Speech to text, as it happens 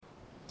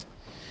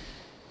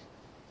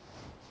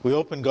We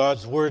open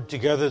God's Word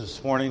together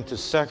this morning to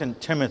 2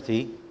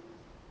 Timothy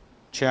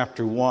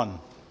chapter 1.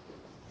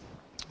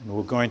 And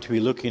we're going to be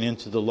looking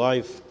into the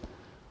life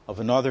of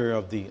another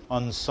of the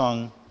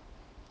unsung,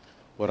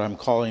 what I'm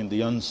calling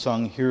the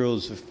unsung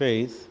heroes of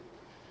faith.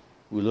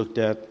 We looked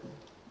at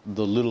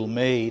the little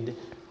maid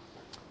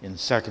in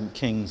 2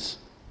 Kings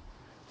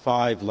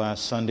 5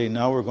 last Sunday.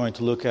 Now we're going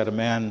to look at a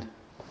man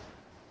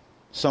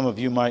some of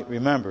you might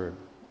remember,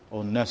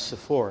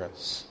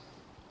 Onesiphorus,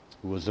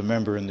 who was a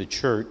member in the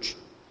church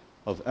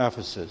of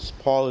Ephesus.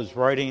 Paul is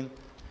writing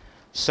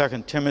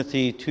 2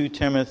 Timothy to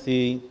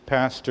Timothy,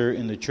 pastor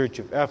in the church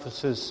of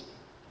Ephesus.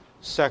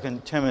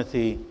 2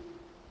 Timothy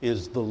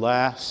is the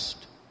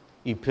last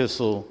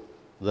epistle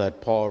that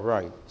Paul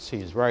writes.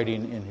 He's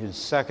writing in his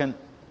second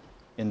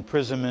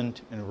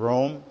imprisonment in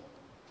Rome,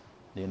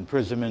 the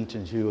imprisonment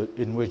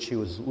in which he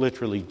was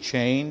literally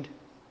chained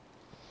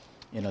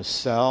in a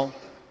cell,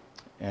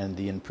 and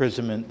the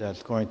imprisonment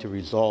that's going to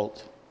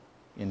result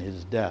in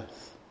his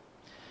death.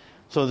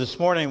 So this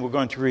morning we're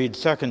going to read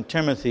 2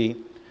 Timothy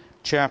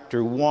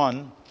chapter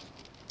 1,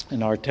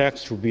 and our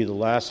text will be the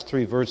last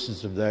 3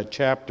 verses of that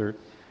chapter.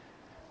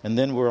 And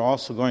then we're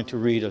also going to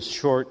read a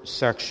short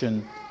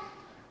section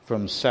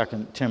from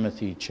 2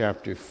 Timothy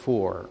chapter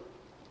 4.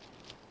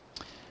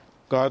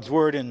 God's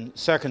Word in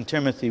 2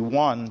 Timothy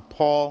 1,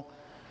 Paul,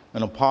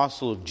 an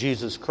apostle of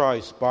Jesus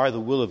Christ by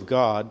the will of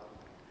God,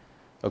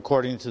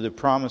 according to the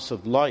promise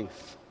of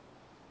life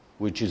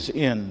which is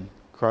in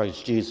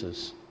Christ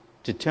Jesus,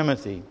 to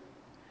Timothy,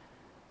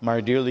 my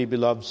dearly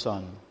beloved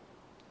son,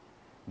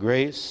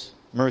 grace,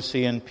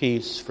 mercy, and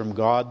peace from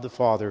God the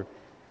Father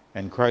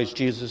and Christ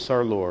Jesus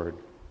our Lord.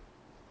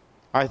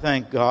 I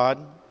thank God,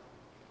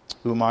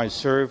 whom I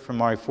serve from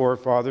my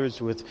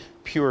forefathers with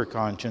pure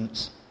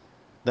conscience,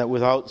 that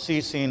without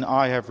ceasing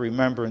I have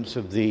remembrance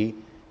of thee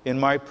in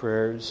my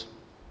prayers,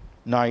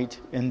 night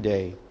and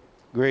day,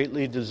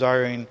 greatly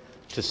desiring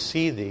to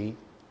see thee,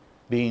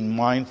 being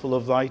mindful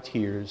of thy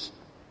tears,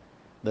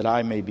 that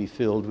I may be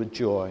filled with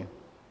joy.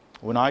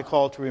 When I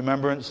call to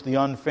remembrance the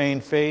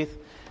unfeigned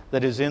faith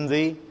that is in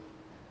thee,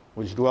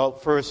 which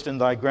dwelt first in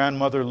thy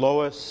grandmother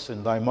Lois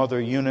and thy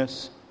mother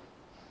Eunice,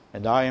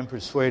 and I am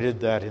persuaded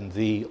that in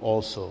thee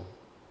also.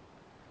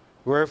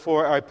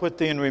 Wherefore I put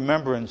thee in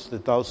remembrance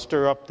that thou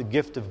stir up the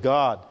gift of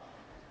God,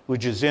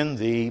 which is in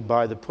thee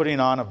by the putting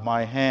on of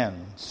my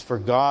hands. For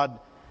God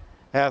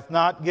hath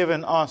not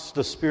given us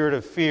the spirit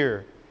of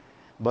fear,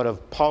 but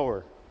of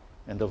power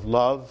and of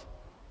love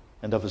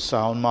and of a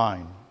sound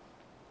mind.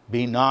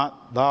 Be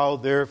not thou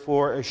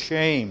therefore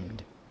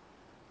ashamed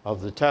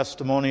of the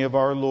testimony of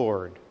our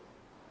Lord,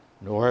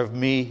 nor of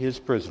me his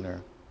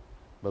prisoner,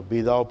 but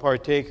be thou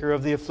partaker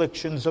of the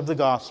afflictions of the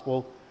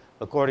gospel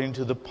according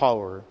to the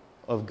power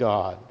of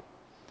God,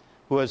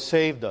 who has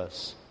saved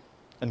us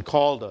and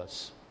called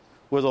us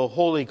with a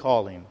holy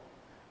calling,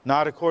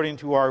 not according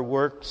to our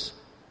works,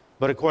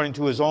 but according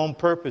to his own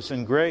purpose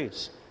and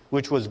grace,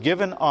 which was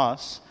given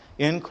us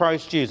in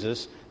Christ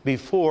Jesus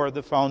before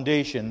the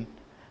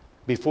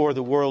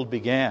world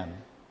began,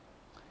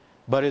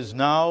 but is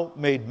now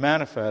made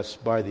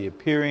manifest by the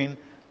appearing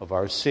of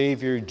our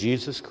Savior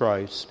Jesus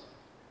Christ,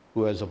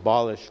 who has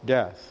abolished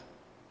death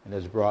and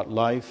has brought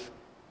life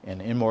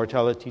and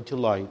immortality to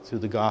light through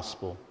the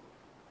gospel,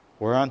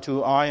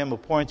 whereunto I am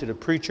appointed a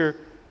preacher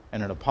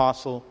and an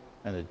apostle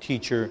and a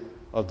teacher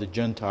of the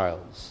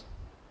Gentiles.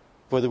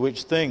 For the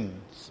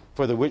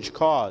which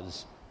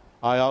cause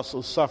I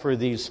also suffer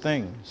these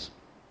things.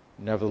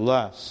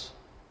 Nevertheless,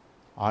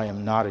 I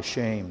am not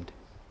ashamed,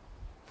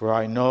 for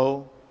I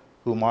know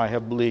whom I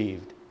have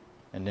believed,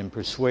 and am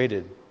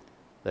persuaded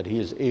that he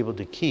is able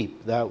to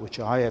keep that which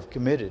I have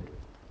committed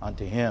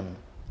unto him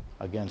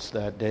against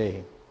that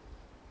day.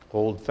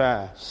 Hold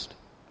fast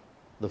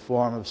the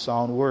form of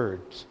sound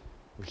words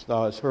which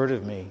thou hast heard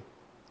of me,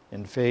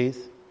 in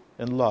faith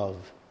and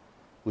love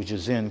which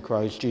is in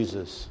Christ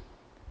Jesus.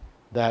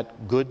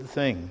 That good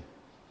thing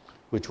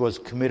which was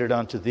committed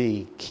unto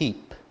thee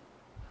keep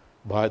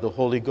by the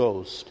Holy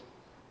Ghost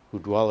who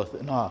dwelleth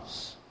in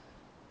us.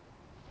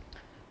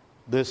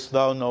 This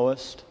thou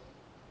knowest,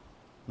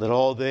 that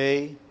all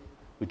they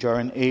which are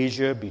in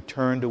Asia be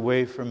turned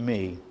away from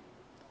me,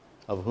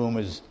 of whom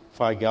is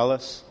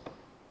Phygellus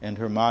and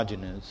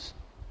Hermogenes.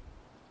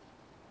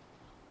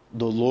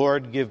 The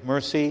Lord give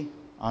mercy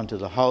unto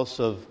the house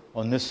of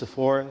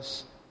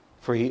Onesiphorus,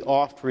 for he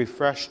oft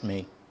refreshed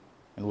me,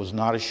 and was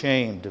not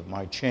ashamed of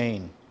my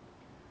chain.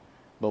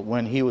 But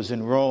when he was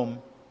in Rome,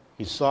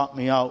 he sought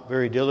me out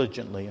very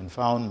diligently and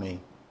found me.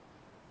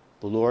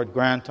 The Lord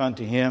grant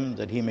unto him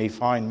that he may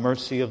find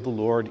mercy of the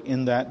Lord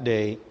in that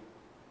day.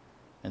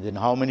 And in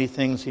how many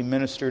things he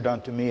ministered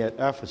unto me at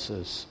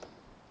Ephesus,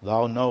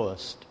 thou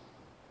knowest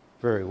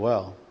very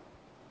well.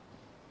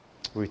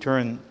 We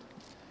turn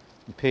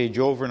the page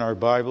over in our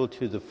Bible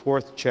to the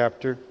 4th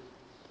chapter,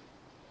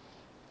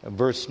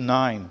 verse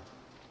 9.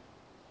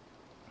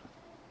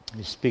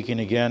 He's speaking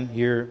again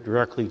here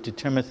directly to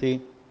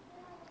Timothy.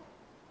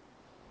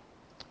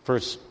 2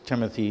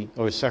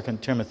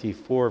 Timothy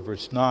 4,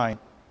 verse 9.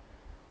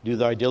 Do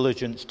thy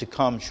diligence to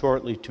come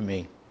shortly to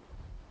me.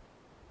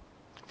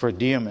 For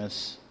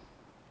Demas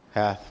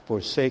hath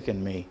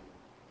forsaken me,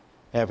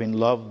 having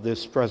loved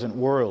this present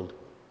world,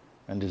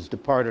 and is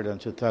departed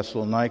unto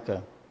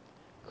Thessalonica.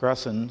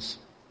 Crescens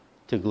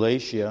to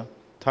Galatia,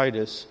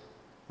 Titus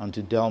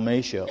unto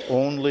Dalmatia.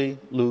 Only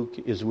Luke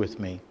is with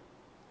me.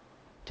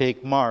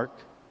 Take Mark,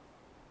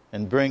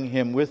 and bring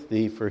him with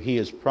thee, for he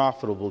is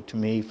profitable to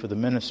me for the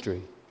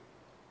ministry.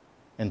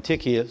 And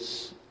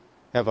Tychicus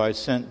have I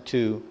sent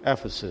to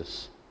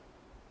Ephesus.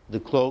 The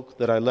cloak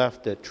that I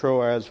left at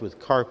Troas with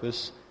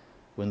Carpus,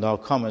 when thou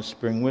comest,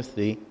 bring with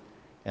thee,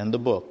 and the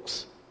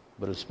books,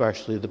 but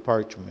especially the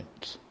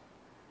parchments.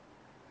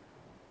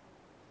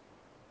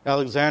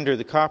 Alexander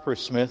the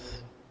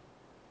coppersmith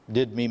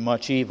did me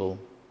much evil.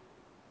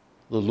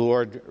 The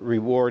Lord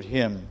reward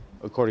him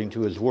according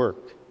to his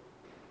work,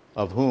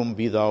 of whom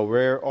be thou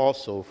rare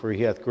also, for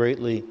he hath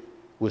greatly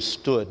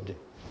withstood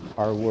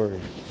our word.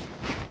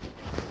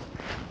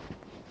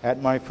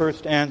 At my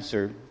first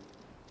answer,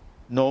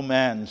 no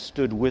man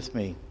stood with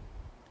me,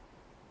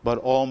 but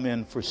all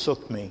men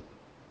forsook me.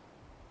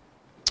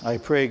 I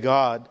pray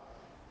God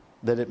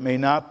that it may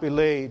not be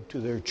laid to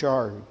their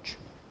charge.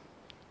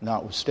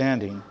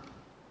 Notwithstanding,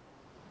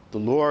 the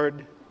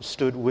Lord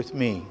stood with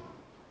me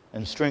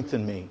and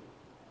strengthened me,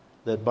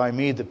 that by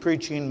me the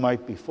preaching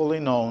might be fully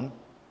known,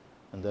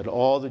 and that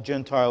all the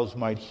Gentiles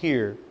might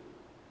hear,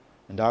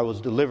 and I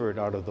was delivered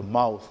out of the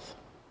mouth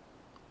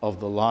of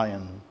the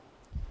lion.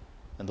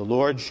 And the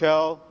Lord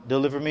shall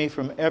deliver me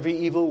from every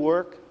evil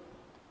work,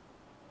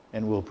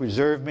 and will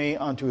preserve me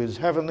unto his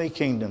heavenly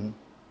kingdom,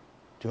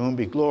 to whom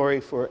be glory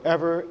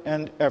forever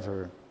and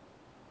ever.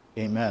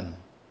 Amen.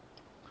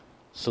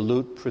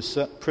 Salute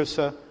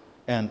Prisca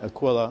and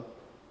Aquila,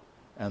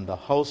 and the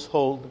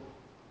household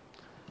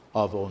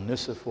of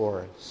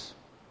Onesiphorus.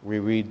 We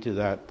read to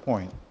that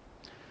point,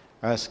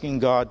 asking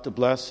God to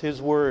bless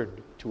his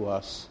word to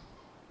us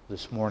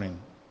this morning.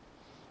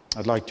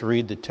 I'd like to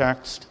read the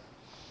text,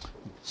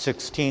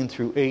 16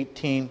 through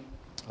 18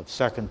 of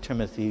 2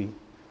 Timothy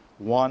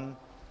 1.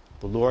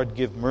 The Lord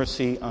give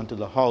mercy unto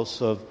the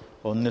house of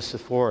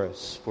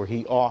Onesiphorus, for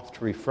he oft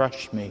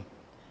refreshed me,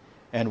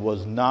 and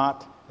was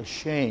not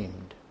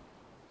ashamed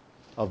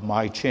of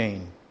my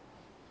chain.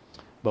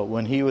 But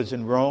when he was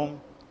in Rome,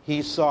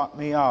 he sought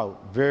me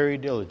out very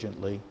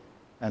diligently,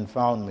 and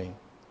found me.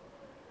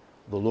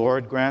 The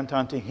Lord grant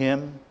unto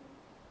him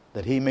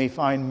that he may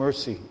find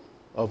mercy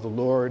of the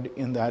Lord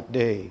in that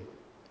day.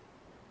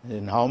 And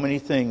in how many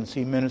things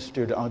he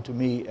ministered unto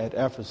me at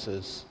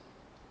Ephesus,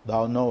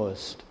 thou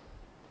knowest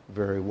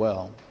very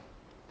well.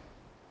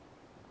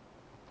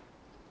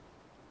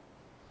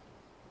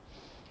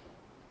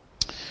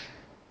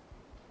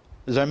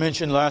 As I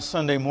mentioned last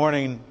Sunday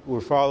morning,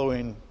 we're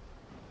following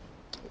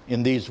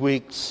in these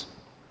weeks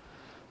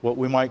what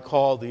we might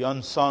call the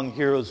unsung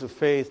heroes of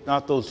faith,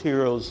 not those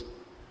heroes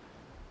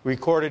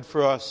recorded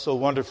for us so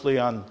wonderfully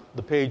on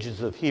the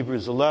pages of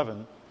Hebrews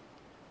 11,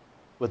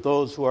 but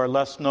those who are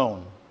less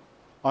known,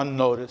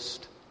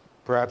 unnoticed,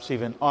 perhaps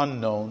even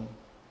unknown,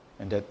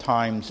 and at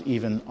times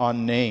even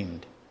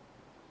unnamed.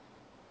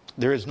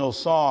 There is no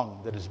song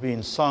that is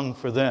being sung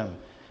for them.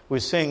 We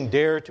sing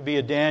Dare to be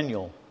a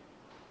Daniel.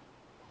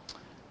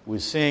 We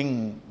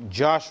sing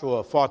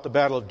Joshua fought the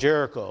battle of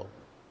Jericho.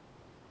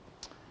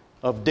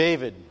 Of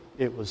David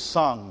it was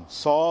sung,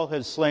 Saul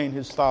has slain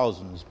his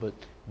thousands, but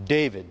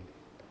David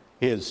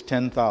his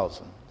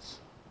 10,000s.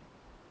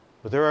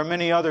 But there are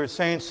many other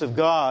saints of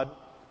God,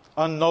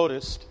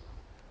 unnoticed,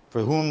 for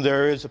whom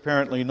there is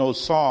apparently no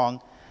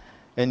song,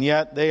 and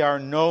yet they are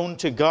known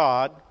to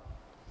God,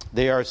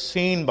 they are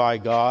seen by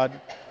God,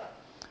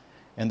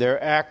 and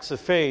their acts of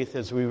faith,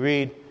 as we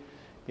read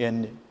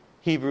in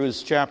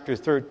Hebrews chapter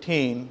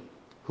 13,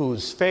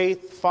 whose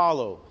faith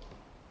followed,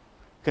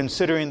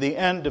 considering the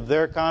end of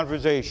their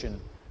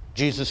conversation,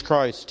 Jesus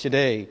Christ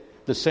today,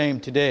 the same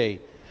today,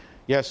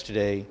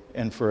 yesterday,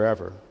 and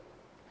forever.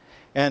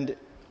 And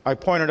I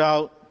pointed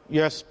out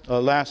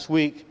last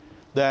week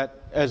that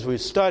as we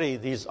study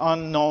these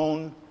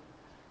unknown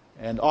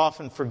and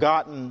often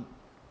forgotten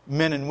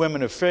men and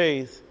women of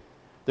faith,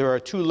 there are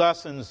two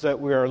lessons that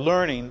we are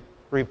learning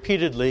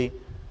repeatedly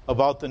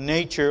about the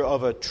nature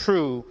of a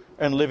true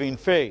and living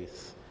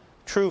faith.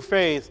 True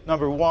faith,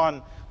 number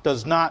one,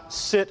 does not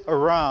sit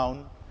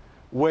around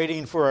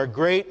waiting for a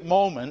great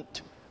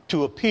moment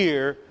to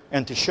appear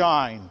and to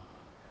shine.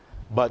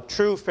 But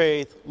true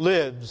faith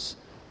lives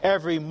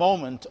every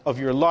moment of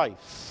your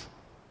life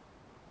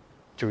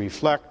to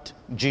reflect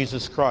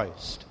Jesus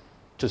Christ,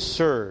 to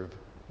serve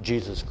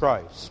Jesus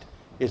Christ.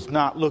 It's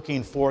not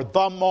looking for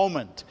the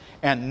moment,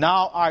 and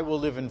now I will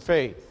live in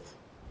faith.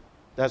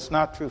 That's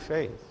not true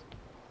faith.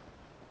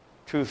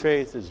 True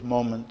faith is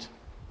moment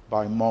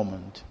by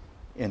moment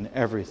in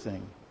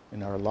everything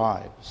in our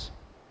lives.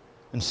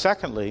 And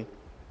secondly,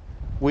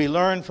 we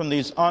learn from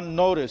these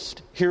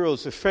unnoticed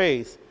heroes of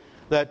faith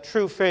that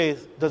true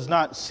faith does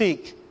not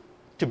seek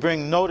to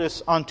bring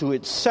notice unto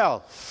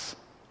itself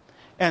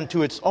and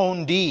to its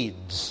own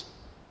deeds,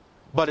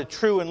 but a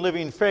true and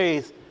living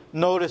faith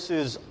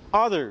notices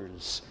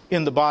others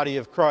in the body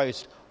of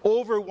Christ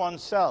over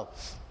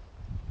oneself.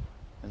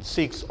 and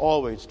seeks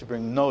always to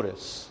bring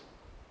notice,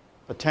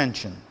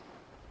 attention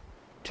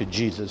to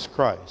Jesus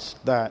Christ.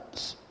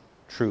 That's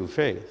true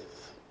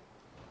faith.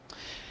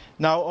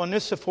 Now,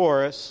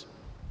 Onesiphorus,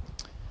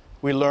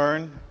 we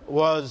learn,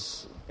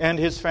 and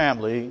his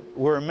family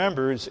were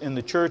members in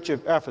the church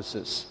of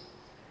Ephesus.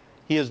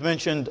 He is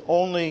mentioned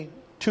only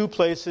 2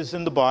 places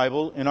in the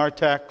Bible, in our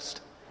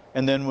text,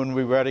 and then when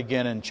we read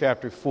again in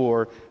chapter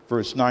 4,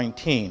 verse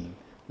 19,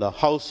 the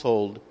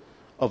household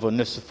of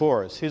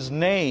Onesiphorus. His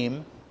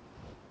name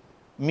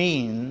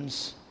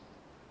means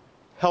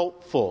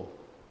helpful,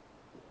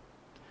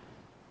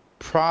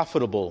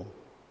 profitable,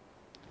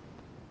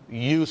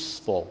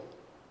 useful.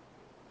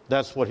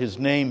 That's what his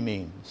name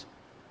means.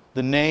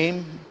 The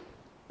name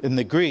in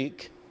the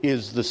Greek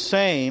is the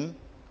same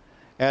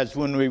as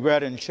when we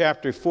read in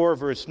chapter 4,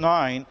 verse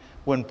 9,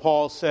 when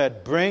Paul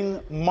said,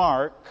 "Bring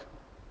Mark,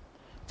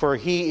 for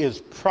he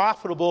is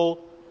profitable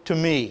to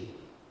me."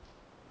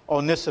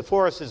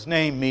 Onesiphorus'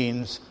 name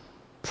means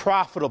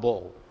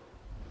profitable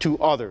to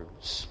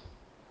others.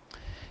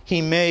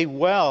 He may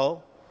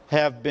well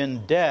have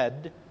been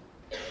dead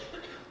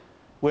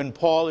when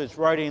Paul is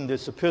writing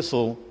this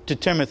epistle to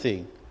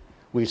Timothy.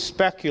 We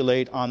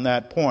speculate on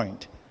that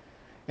point.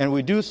 And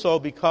we do so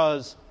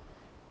because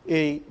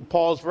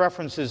Paul's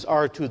references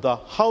are to the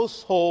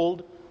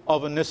household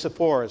of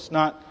Onesiphorus,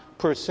 not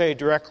per se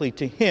directly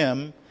to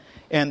him.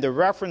 And the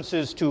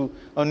references to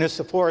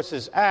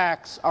Onesiphorus'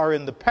 acts are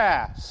in the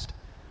past.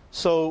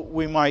 So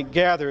we might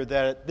gather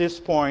that at this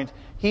point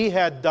he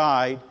had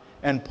died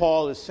and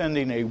Paul is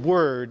sending a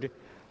word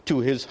to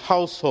his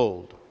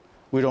household.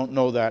 We don't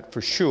know that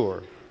for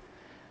sure.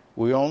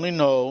 We only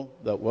know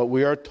that what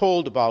we are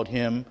told about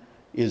him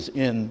is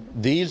in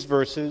these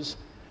verses.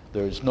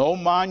 There's no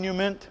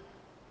monument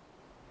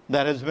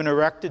that has been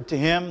erected to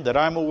him that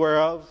I'm aware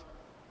of.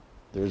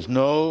 There's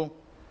no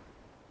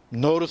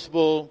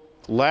noticeable,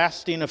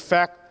 lasting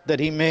effect that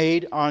he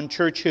made on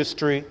church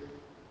history.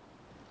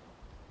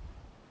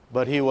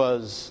 But he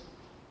was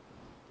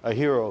a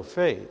hero of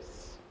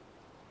faith.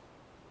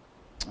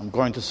 I'm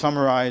going to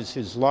summarize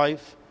his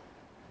life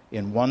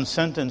in one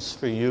sentence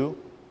for you,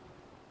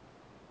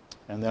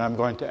 and then I'm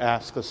going to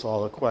ask us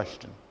all a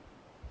question.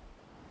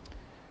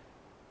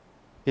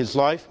 His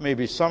life may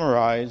be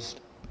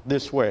summarized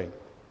this way.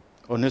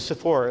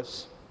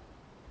 Onesiphorus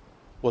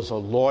was a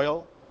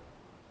loyal,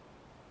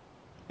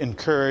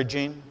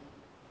 encouraging,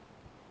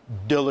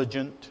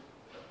 diligent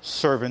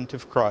servant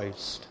of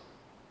Christ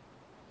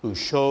who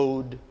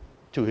showed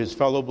to his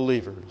fellow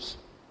believers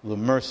the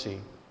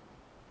mercy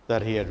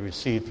that he had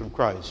received from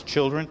Christ.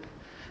 Children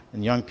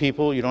and young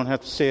people, you don't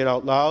have to say it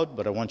out loud,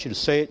 but I want you to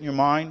say it in your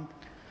mind.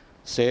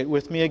 Say it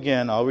with me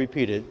again. I'll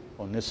repeat it.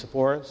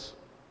 Onesiphorus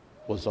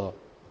was a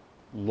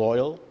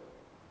loyal,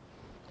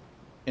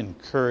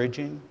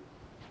 encouraging,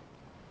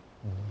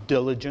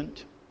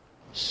 diligent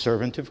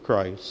servant of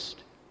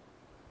Christ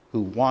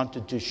who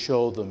wanted to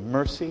show the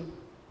mercy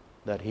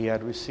that he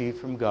had received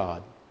from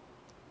God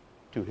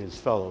to his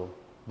fellow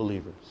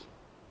believers.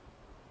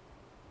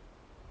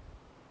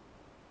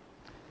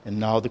 And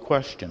now the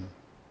question.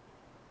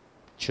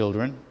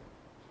 Children,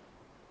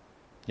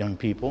 young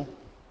people,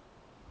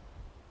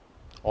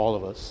 all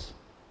of us,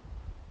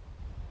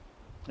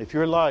 if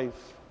your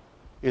life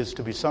is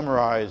to be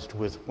summarized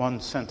with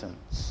one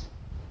sentence,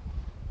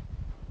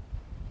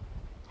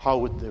 how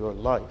would your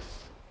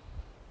life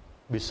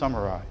be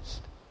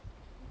summarized?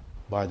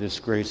 By this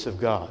grace of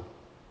God.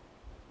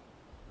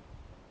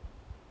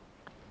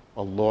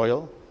 A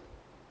loyal,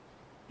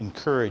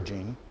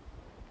 encouraging,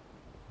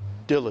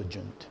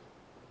 diligent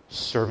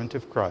servant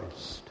of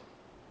Christ,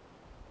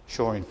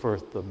 showing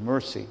forth the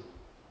mercy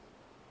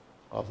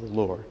of the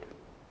Lord.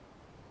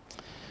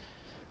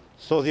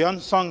 So the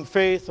unsung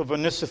faith of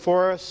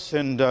Onesiphorus,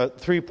 and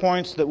 3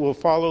 points that will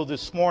follow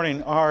this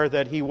morning are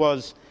that he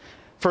was,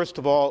 first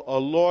of all, a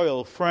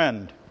loyal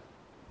friend.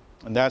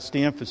 And that's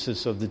the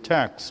emphasis of the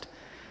text.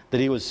 That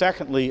he was,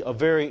 secondly, a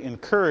very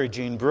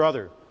encouraging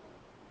brother.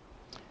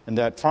 And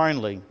that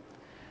finally,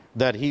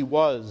 that he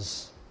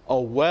was a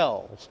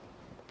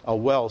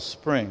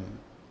wellspring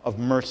of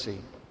mercy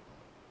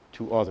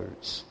to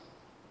others.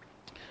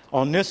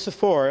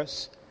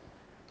 Onesiphorus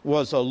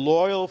was a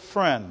loyal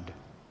friend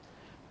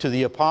to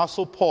the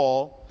Apostle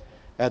Paul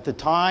at the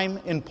time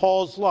in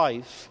Paul's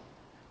life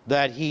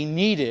that he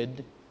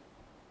needed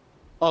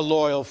a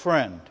loyal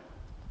friend.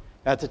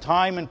 At the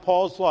time in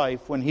Paul's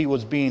life when he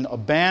was being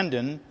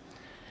abandoned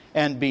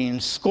and being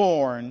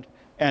scorned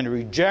and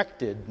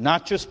rejected,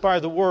 not just by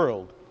the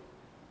world,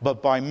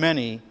 but by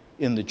many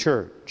in the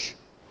church.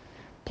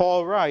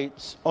 Paul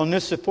writes,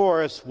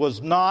 Onesiphorus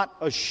was not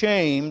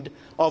ashamed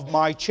of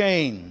my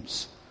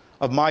chains,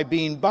 of my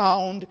being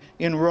bound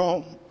in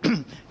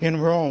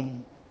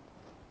Rome,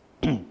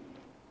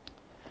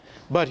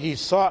 but he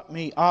sought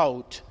me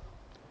out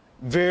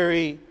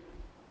very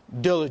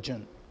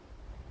diligently.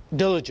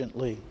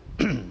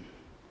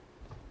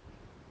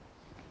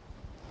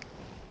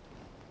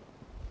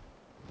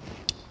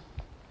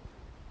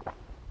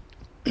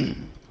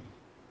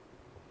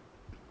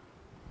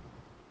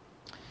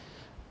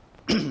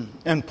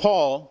 And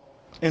Paul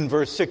in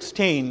verse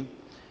 16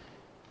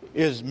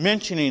 is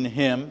mentioning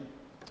him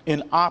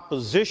in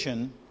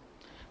opposition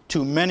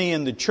to many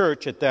in the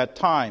church at that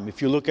time.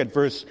 If you look at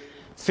verse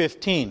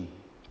 15,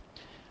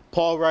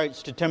 Paul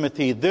writes to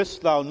Timothy, "This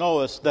thou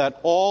knowest, that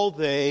all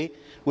they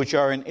which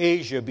are in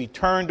Asia be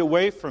turned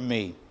away from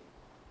me,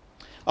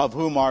 of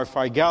whom are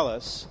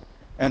Phygellus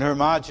and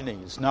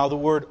Hermogenes." Now the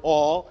word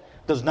all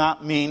does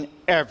not mean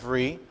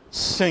every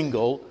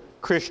single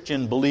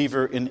Christian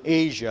believer in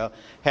Asia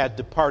had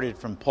departed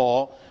from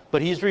Paul,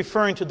 but he's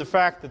referring to the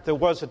fact that there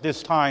was at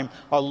this time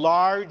a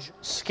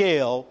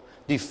large-scale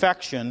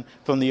defection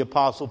from the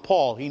Apostle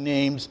Paul. He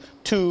names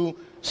 2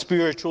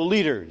 spiritual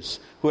leaders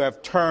who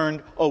have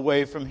turned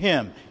away from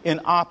him. In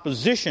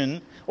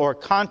opposition or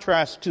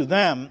contrast to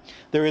them,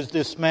 there is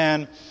this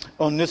man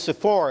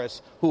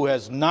Onesiphorus who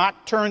has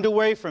not turned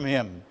away from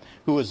him,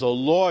 who is a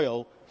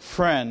loyal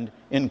friend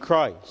in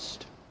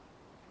Christ.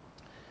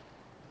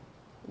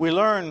 We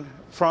learn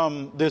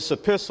from this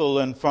epistle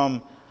and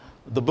from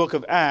the book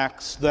of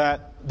Acts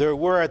that there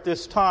were at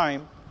this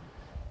time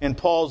in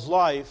Paul's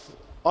life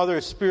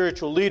other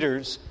spiritual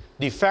leaders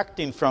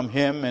defecting from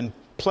him and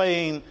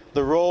playing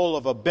the role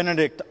of a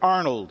Benedict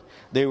Arnold.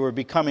 They were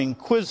becoming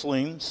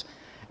quislings,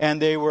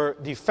 and they were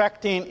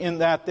defecting in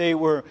that they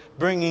were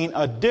bringing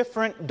a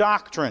different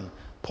doctrine.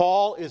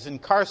 Paul is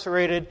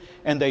incarcerated,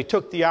 and they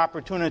took the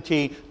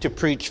opportunity to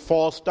preach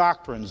false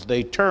doctrines.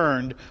 They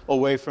turned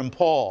away from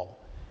Paul.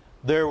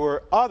 There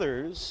were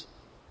others,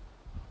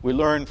 we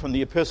learn from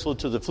the epistle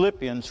to the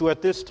Philippians, who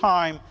at this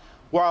time,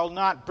 while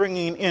not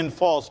bringing in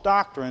false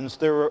doctrines,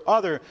 there were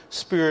other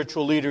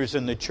spiritual leaders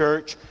in the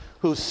church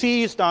who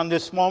seized on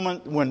this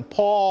moment when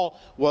Paul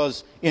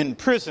was in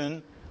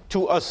prison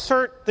to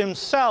assert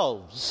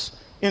themselves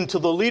into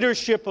the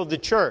leadership of the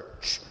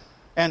church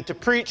and to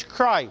preach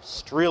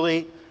Christ,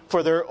 really,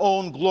 for their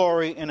own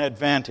glory and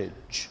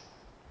advantage.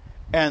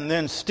 And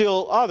then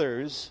still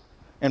others,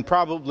 and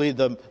probably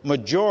the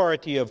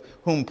majority of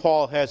whom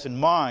Paul has in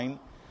mind,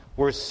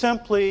 were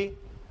simply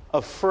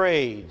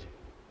afraid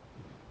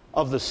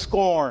of the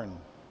scorn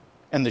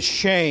and the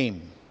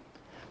shame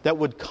that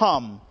would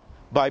come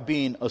by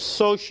being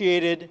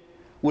associated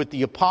with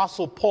the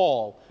Apostle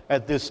Paul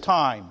at this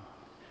time,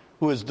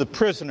 who is the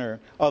prisoner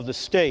of the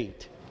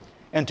state,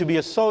 and to be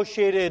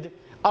associated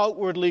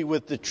outwardly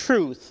with the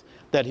truth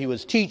that he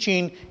was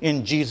teaching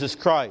in Jesus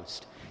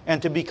Christ,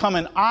 and to become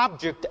an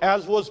object,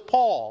 as was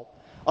Paul,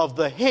 of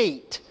the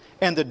hate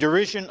and the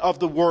derision of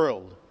the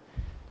world.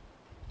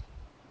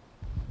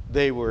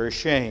 They were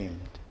ashamed.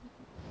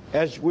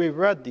 As we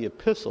read the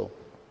epistle,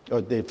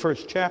 or the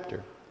first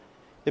chapter,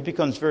 it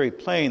becomes very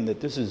plain that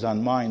this is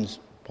on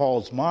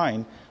Paul's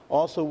mind,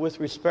 also with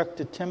respect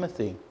to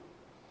Timothy.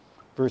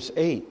 Verse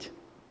 8,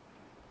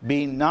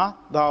 "Be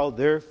not thou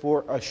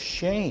therefore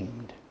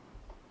ashamed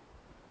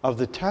of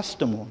the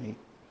testimony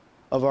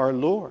of our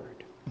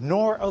Lord,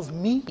 nor of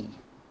me,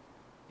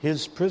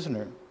 his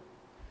prisoner."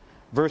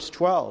 Verse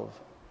 12,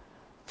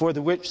 "For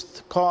the which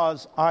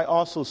cause I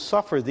also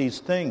suffer these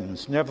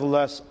things.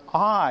 Nevertheless,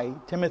 I,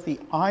 Timothy,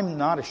 I'm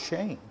not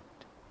ashamed."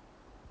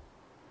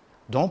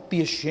 Don't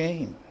be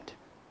ashamed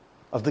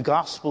of the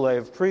gospel I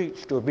have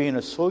preached or being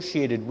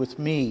associated with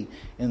me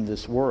in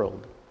this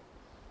world.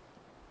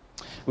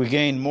 We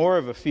gain more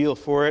of a feel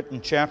for it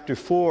in chapter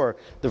 4,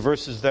 the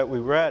verses that we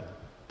read.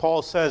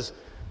 Paul says,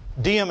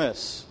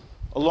 "Demas,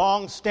 a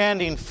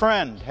long-standing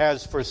friend,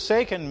 has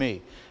forsaken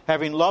me,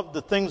 having loved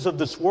the things of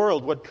this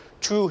world. What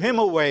drew him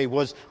away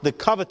was the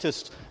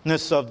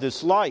covetousness of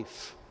this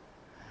life."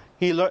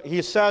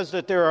 He says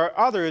that there are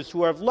others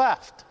who have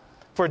left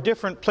for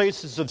different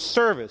places of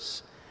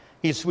service.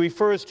 He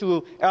refers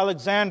to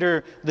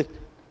Alexander the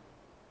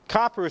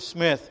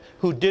coppersmith,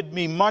 who did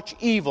me much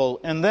evil.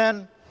 And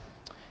then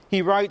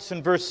he writes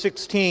in verse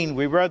 16,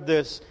 we read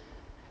this,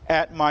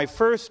 "At my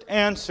first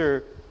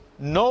answer,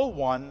 no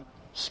one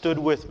stood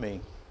with me."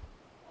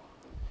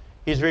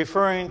 He's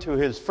referring to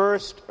his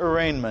first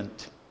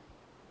arraignment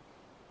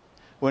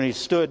when he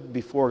stood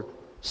before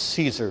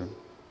Caesar.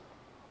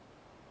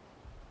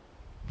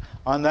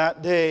 On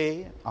that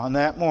day, on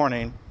that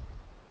morning,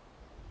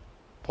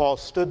 Paul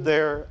stood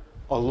there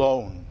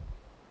alone.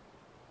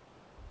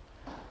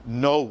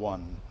 No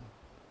one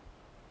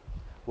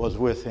was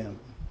with him.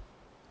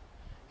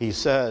 He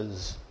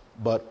says,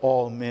 "But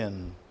all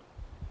men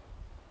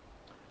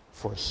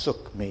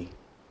forsook me."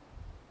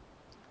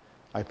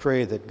 I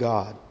pray that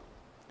God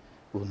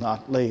will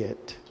not lay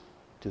it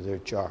to their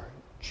charge.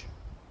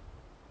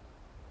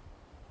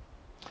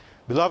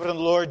 Beloved in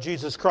the Lord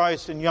Jesus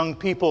Christ, and young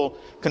people,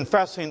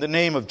 confessing the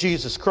name of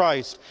Jesus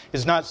Christ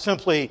is not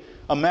simply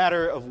a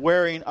matter of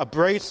wearing a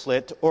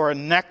bracelet or a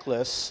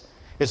necklace.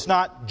 It's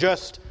not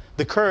just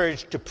the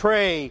courage to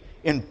pray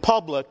in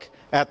public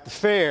at the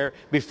fair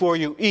before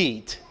you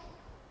eat.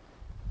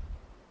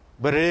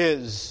 But it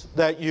is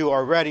that you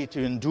are ready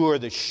to endure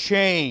the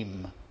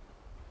shame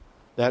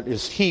that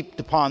is heaped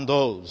upon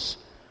those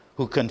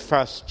who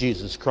confess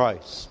Jesus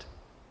Christ.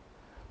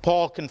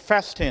 Paul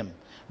confessed him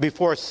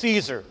before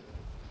Caesar,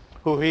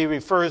 who he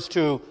refers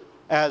to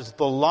as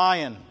the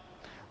lion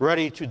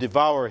ready to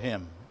devour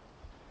him.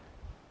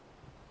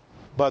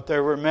 But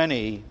there were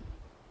many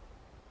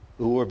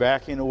who were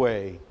backing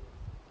away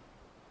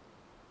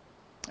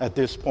at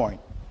this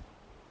point,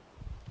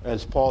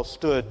 as Paul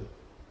stood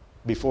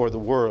before the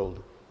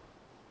world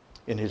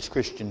in his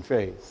Christian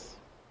faith.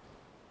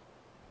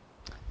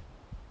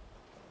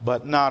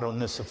 But not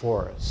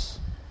Onesiphorus.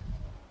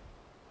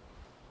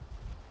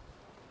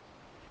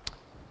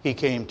 He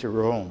came to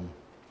Rome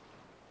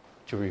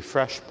to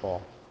refresh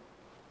Paul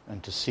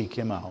and to seek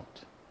him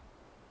out.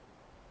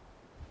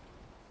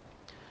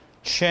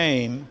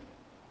 Shame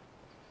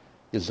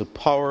is a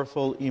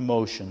powerful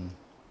emotion.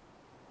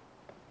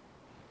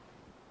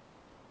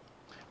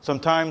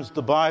 Sometimes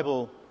the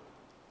Bible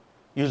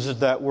uses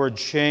that word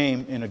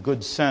shame in a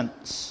good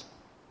sense.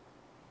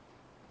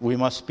 We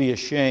must be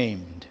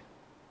ashamed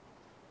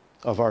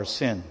of our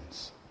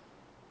sins.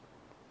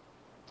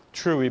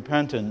 True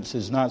repentance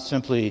is not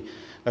simply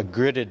a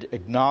gritted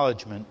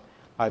acknowledgement,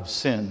 I've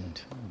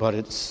sinned, but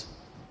it's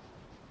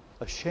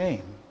a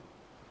shame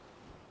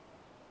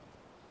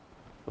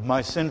of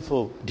my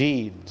sinful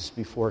deeds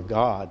before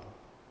God.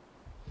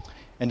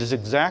 And it's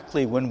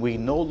exactly when we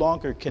no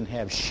longer can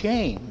have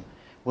shame,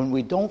 when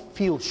we don't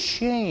feel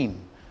shame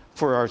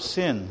for our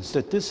sins,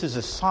 that this is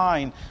a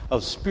sign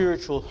of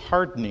spiritual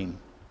hardening.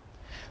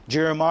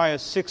 Jeremiah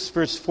 6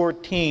 verse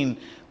 14,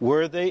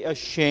 were they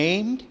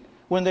ashamed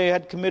when they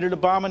had committed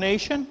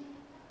abomination?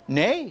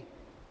 Nay,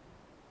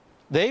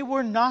 they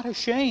were not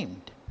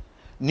ashamed,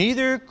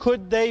 neither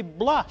could they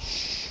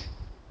blush.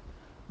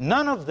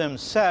 None of them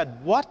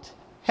said, what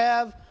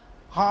have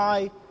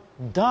I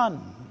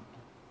done?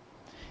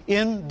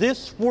 In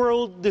this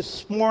world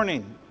this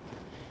morning,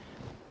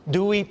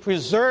 do we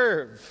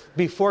preserve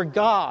before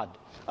God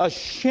a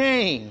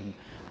shame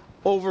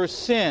over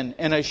sin,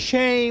 and a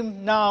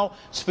shame now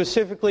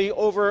specifically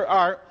over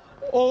our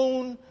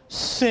own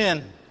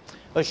sin?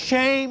 A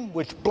shame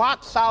which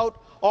blots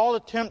out all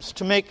attempts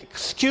to make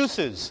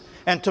excuses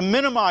and to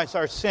minimize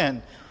our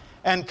sin,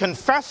 and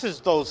confesses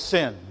those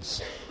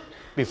sins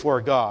before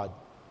God.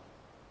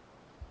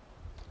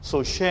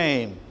 So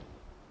shame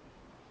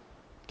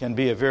can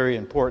be a very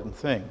important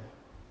thing.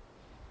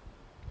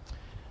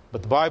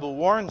 But the Bible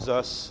warns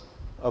us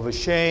of a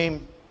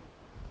shame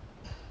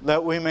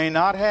that we may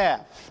not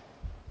have.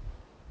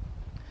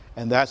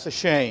 And that's a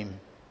shame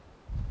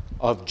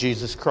of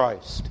Jesus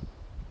Christ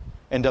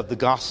and of the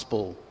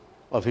gospel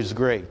of His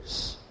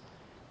grace.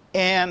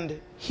 And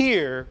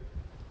here,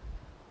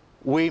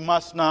 we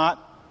must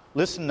not,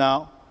 listen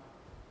now,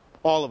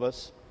 all of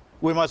us,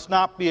 we must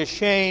not be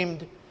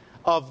ashamed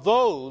of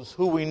those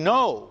who we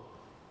know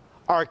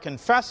are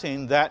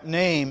confessing that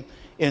name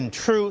in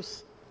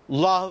truth,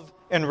 love,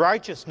 and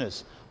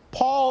righteousness.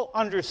 Paul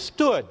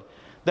understood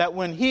that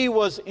when he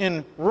was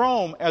in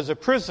Rome as a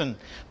prison,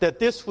 that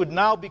this would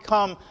now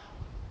become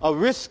a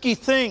risky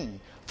thing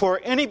for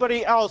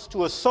anybody else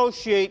to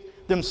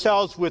associate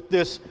themselves with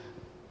this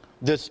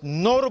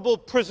notable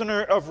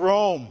prisoner of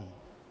Rome.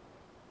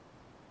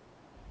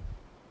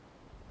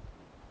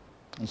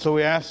 And so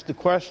we ask the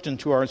question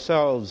to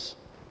ourselves,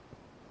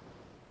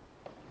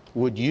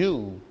 would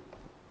you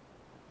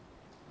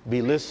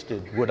be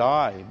listed, would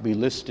I be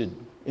listed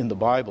in the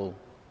Bible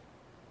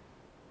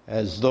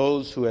as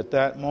those who at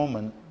that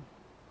moment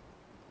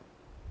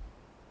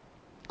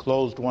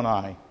closed one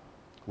eye,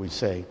 we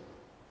say,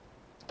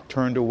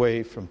 turned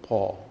away from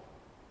Paul,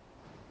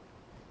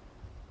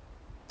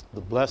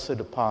 the blessed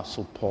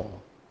apostle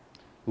Paul,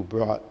 who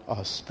brought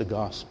us the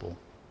gospel?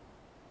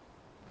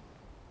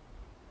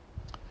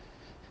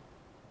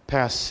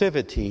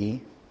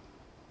 Passivity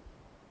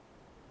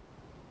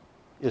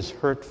is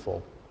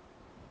hurtful.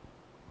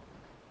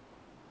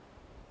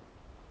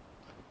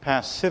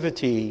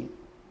 Passivity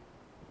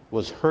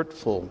was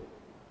hurtful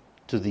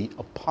to the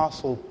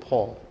Apostle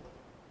Paul.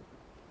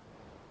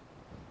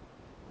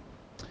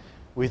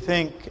 We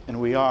think and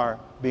we are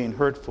being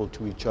hurtful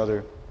to each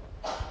other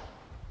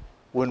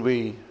when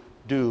we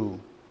do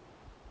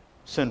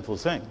sinful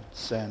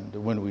things and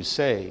when we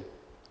say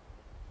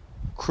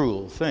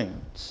cruel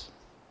things.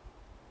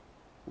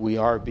 We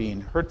are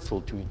being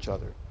hurtful to each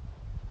other.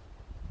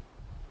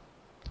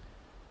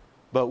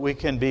 But we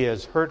can be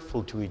as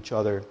hurtful to each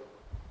other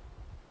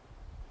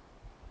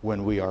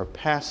when we are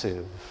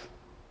passive.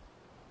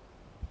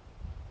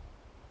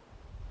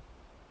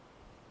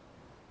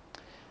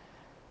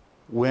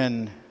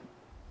 When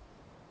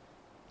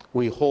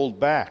we hold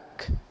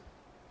back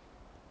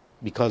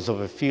because of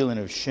a feeling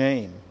of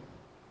shame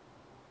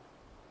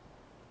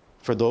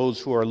for those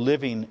who are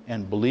living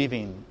and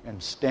believing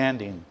and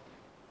standing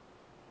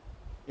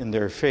in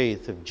their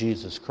faith of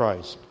Jesus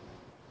Christ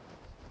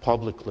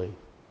publicly.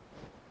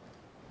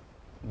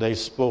 They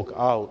spoke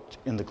out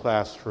in the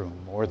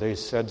classroom or they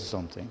said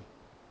something.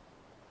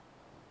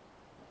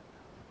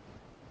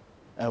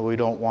 And we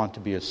don't want to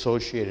be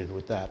associated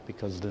with that,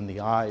 because then the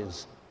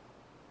eyes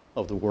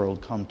of the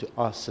world come to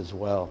us as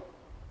well.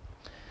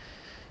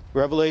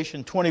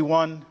 Revelation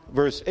 21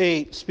 verse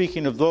 8,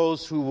 speaking of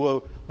those who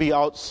will be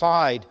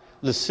outside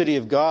the city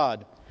of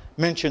God,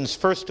 mentions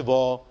first of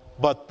all,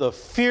 but the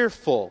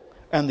fearful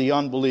and the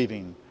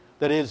unbelieving,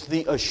 that is,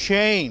 the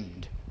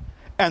ashamed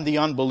and the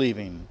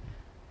unbelieving.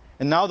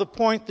 And now the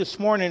point this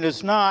morning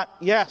is not,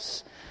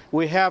 yes,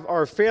 we have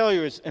our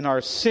failures and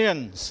our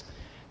sins.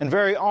 And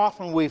very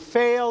often we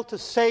fail to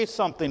say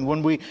something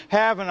when we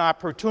have an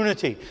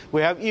opportunity.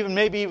 We have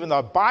maybe even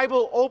the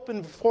Bible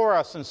open before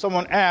us and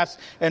someone asks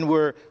and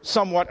we're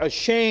somewhat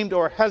ashamed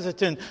or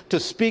hesitant to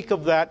speak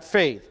of that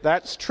faith.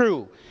 That's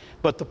true.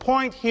 But the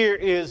point here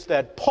is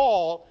that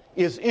Paul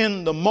is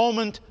in the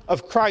moment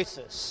of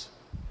crisis.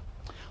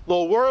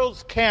 The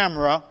world's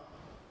camera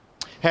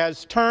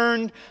has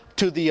turned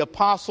to the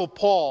Apostle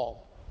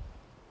Paul.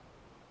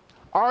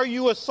 Are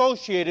you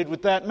associated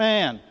with that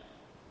man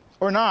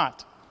or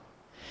not?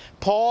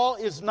 Paul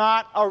is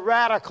not a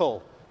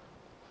radical.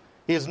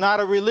 He is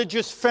not a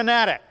religious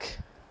fanatic.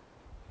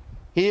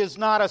 He is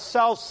not a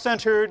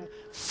self-centered,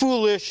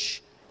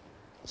 foolish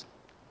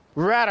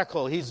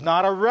radical. He's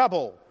not a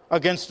rebel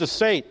against the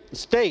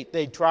state.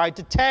 They tried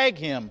to tag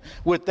him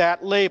with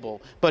that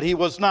label, but he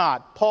was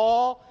not.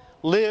 Paul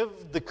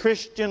lived the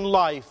Christian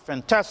life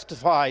and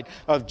testified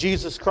of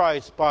Jesus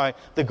Christ by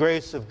the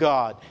grace of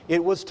God.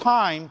 It was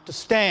time to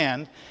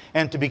stand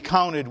and to be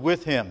counted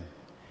with him.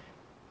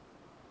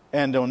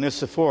 And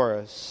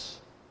Onesiphorus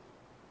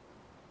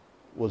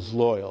was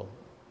loyal.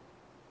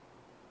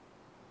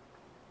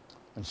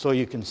 And so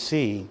you can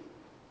see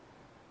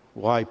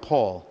why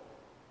Paul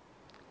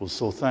was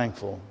so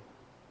thankful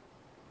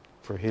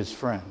for his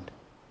friend,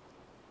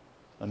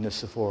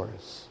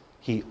 Onesiphorus.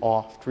 He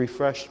oft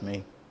refreshed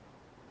me,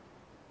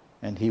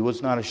 and he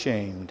was not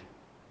ashamed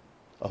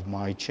of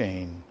my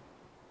chain.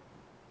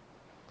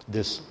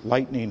 This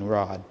lightning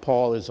rod,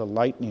 Paul is a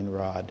lightning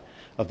rod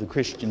of the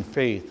Christian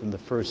faith in the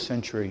first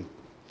century.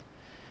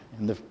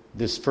 In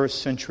this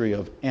first century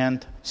of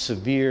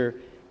severe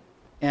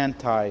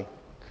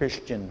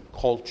anti-Christian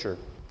culture.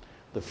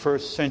 The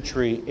first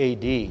century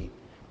A.D.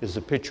 is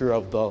a picture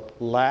of the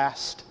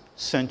last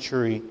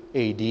century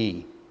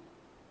A.D.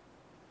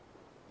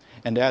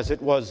 And as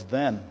it was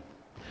then,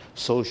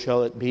 so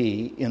shall it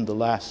be in the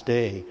last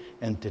day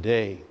and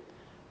today.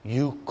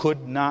 You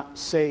could not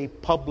say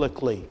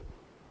publicly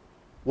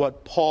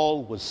what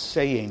Paul was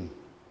saying.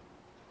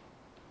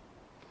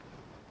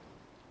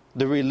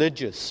 The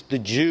religious, the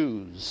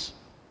Jews,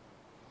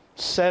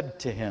 said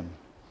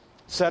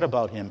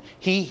about him,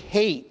 he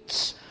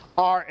hates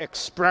our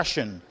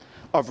expression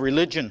of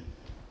religion.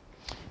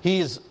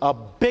 He's a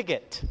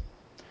bigot.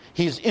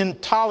 He's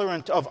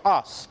intolerant of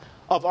us,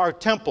 of our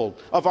temple,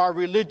 of our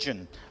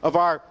religion, of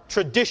our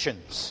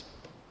traditions.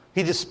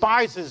 He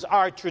despises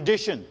our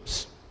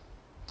traditions.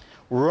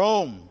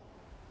 Rome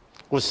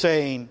was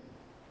saying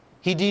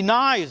he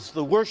denies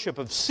the worship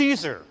of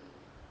Caesar.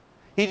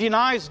 He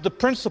denies the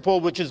principle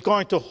which is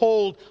going to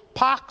hold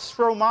Pax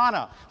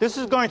Romana. This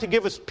is going to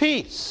give us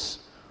peace.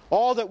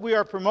 All that we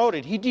are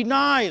promoted. He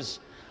denies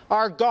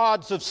our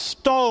gods of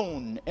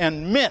stone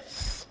and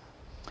myth.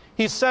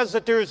 He says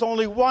that there is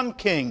only one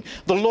king,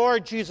 the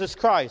Lord Jesus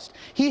Christ.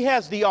 He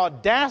has the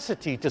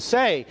audacity to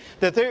say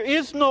that there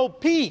is no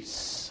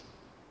peace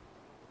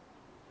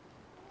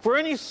for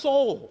any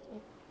soul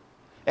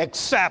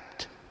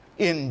except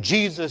in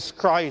Jesus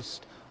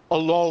Christ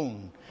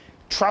alone,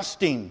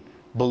 trusting,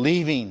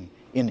 believing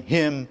in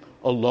him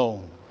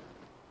alone.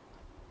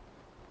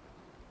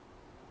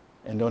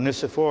 And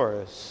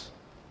Onesiphorus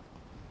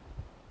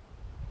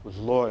was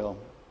loyal.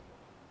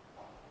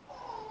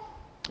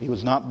 He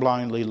was not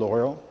blindly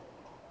loyal.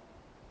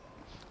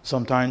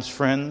 Sometimes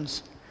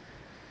friends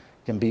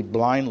can be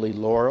blindly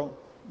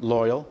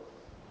loyal.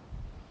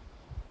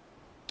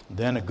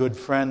 Then a good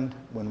friend,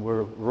 when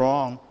we're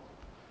wrong,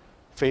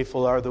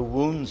 faithful are the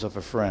wounds of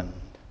a friend.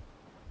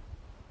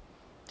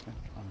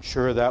 I'm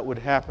sure that would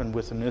happen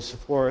with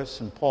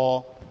Onesiphorus and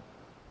Paul,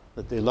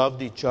 that they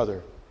loved each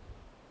other.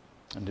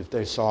 And if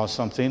they saw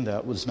something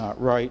that was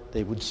not right,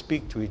 they would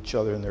speak to each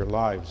other in their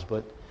lives.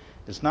 But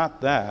it's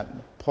not that.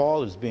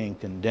 Paul is being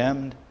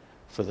condemned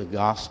for the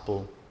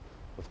gospel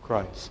of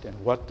Christ. And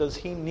what does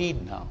he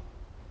need now?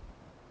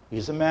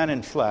 He's a man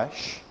in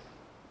flesh,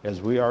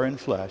 as we are in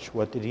flesh.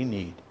 What did he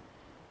need?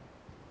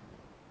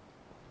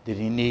 Did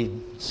he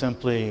need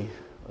simply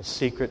a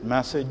secret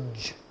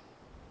message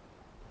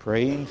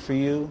praying for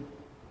you?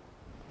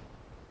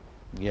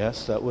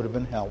 Yes, that would have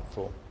been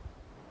helpful.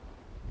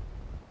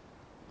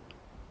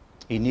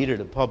 He needed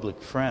a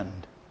public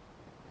friend.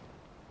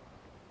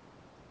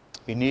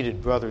 He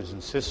needed brothers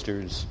and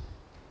sisters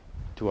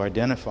to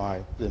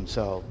identify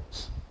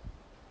themselves.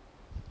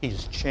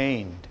 He's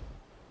chained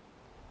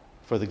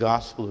for the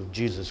gospel of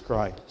Jesus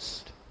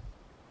Christ.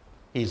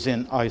 He's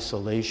in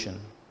isolation.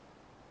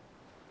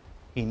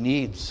 He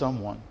needs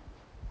someone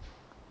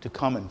to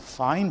come and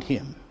find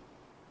him,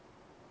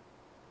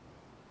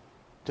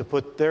 to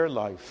put their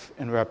life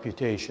and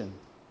reputation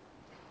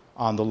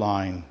on the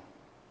line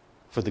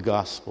for the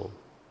gospel.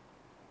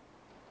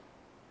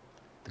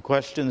 The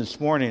question this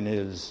morning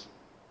is,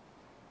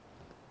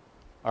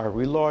 are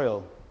we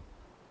loyal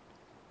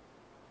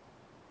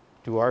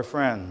to our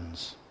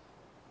friends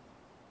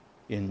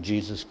in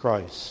Jesus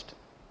Christ?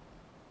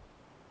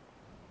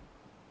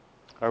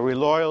 Are we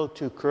loyal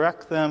to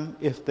correct them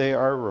if they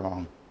are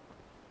wrong?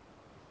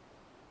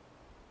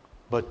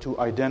 but to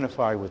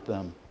identify with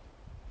them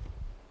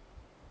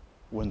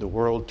when the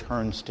world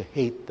turns to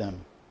hate them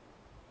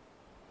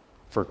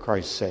for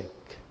Christ's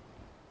sake.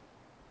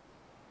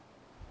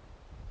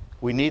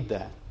 We need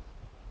that.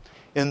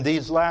 In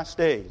these last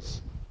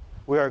days,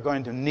 we are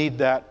going to need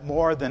that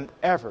more than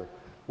ever.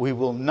 We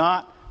will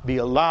not be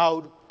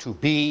allowed to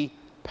be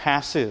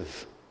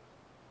passive.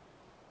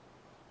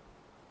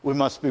 We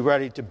must be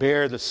ready to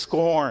bear the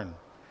scorn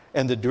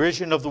and the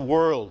derision of the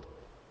world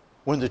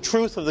when the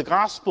truth of the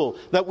gospel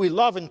that we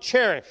love and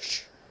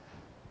cherish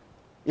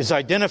is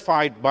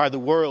identified by the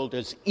world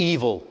as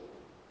evil.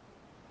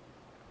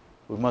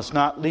 We must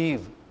not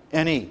leave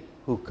any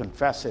who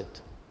confess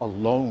it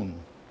alone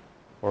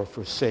or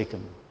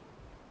forsaken.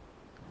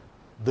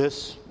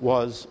 This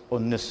was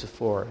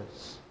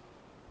Onesiphorus.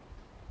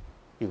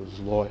 He was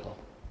loyal.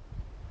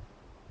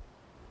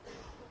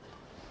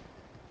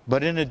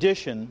 But in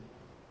addition,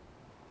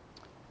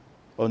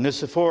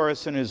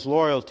 Onesiphorus in his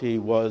loyalty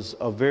was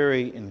a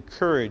very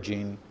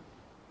encouraging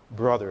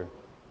brother.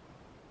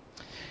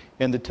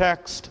 And the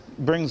text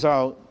brings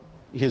out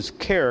his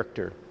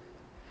character,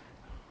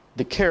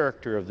 the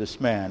character of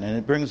this man. And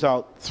it brings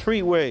out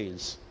three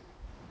ways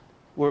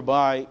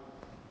whereby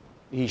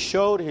he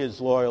showed his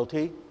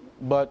loyalty,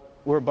 but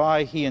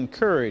whereby he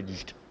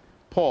encouraged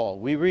Paul.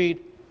 We read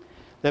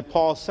that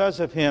Paul says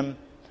of him,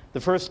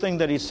 the first thing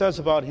that he says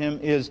about him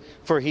is,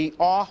 "For he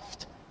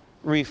oft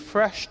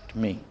refreshed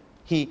me."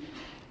 He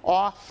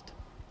oft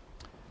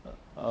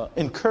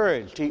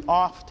encouraged. He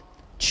oft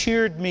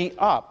cheered me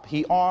up.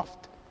 He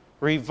oft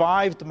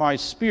revived my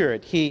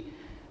spirit. He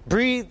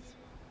breathed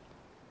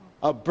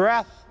a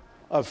breath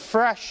of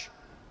fresh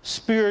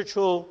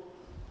spiritual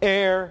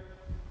air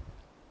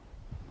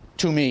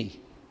to me.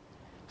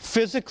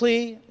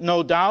 Physically,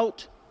 no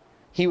doubt,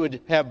 he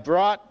would have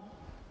brought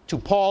to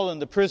Paul in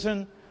the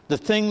prison the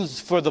things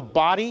for the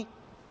body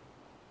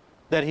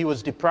that he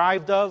was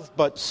deprived of,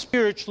 but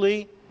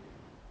spiritually,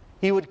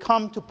 he would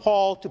come to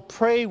Paul to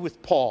pray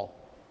with Paul,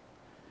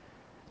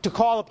 to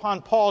call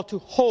upon Paul to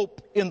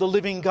hope in the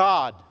living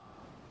God.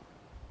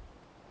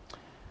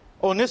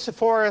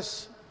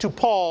 Onesiphorus to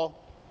Paul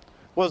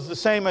was the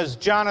same as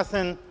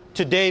Jonathan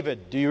to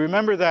David. Do you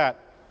remember that?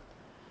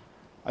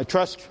 I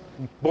trust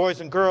boys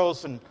and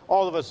girls and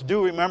all of us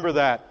do remember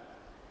that.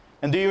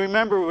 And do you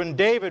remember when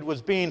David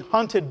was being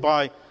hunted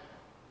by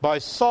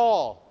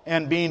Saul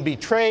and being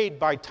betrayed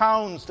by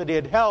towns that he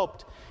had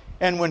helped,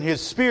 and when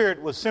his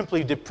spirit was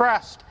simply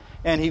depressed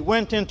and he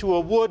went into a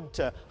wood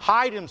to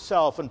hide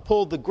himself and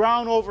pulled the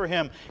ground over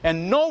him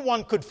and no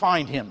one could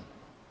find him?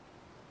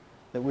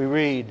 That we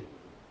read,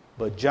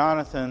 but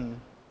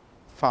Jonathan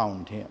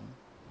found him.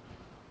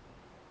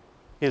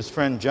 His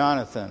friend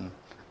Jonathan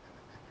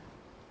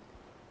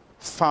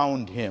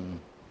found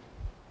him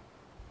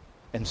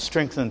and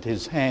strengthened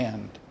his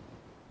hand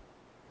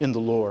in the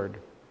Lord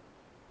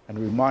and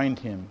remind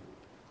him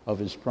of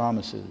his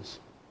promises.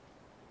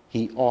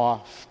 He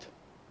oft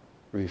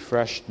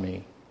refreshed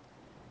me.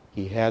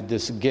 He had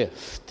this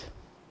gift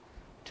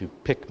to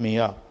pick me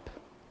up.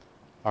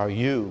 Are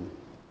you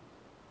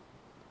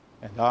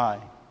and I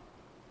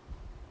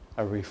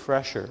a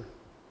refresher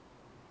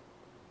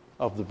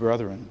of the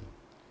brethren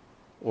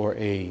or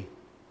a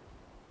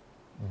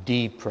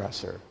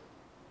depressor?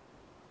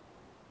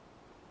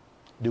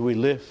 Do we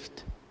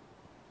lift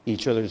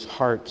each other's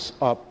hearts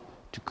up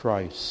to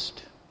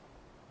Christ?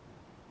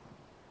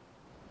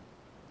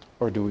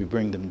 Or do we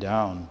bring them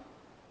down?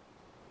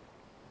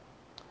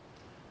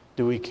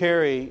 Do we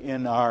carry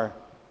in our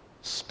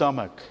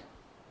stomach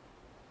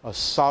a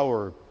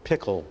sour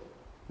pickle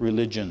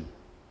religion?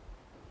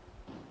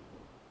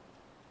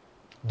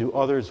 Do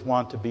others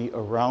want to be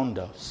around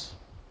us?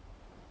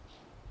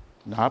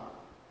 Not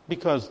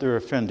because they're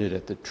offended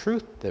at the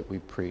truth that we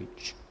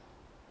preach,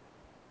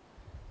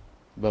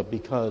 but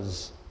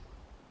because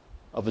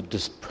of a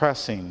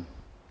depressing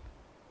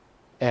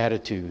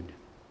attitude.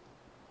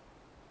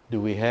 Do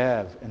we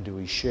have and do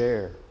we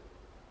share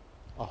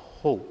a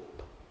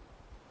hope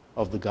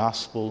of the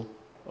gospel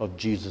of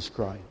Jesus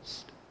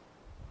Christ?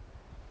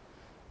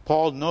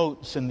 Paul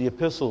notes in the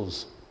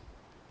epistles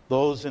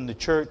those in the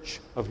church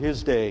of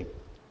his day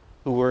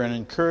who were an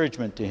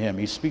encouragement to him.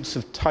 He speaks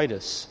of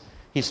Titus.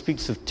 He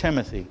speaks of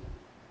Timothy.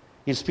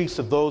 He speaks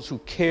of those who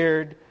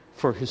cared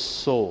for his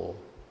soul.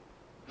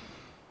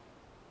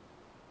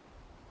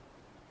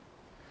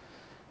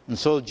 And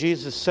so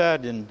Jesus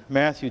said in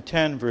Matthew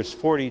 10, verse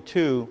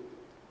 42,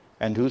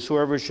 "And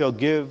whosoever shall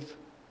give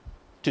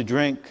to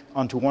drink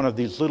unto one of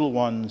these little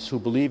ones who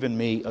believe in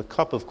me a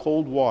cup of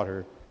cold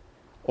water,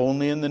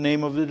 only in the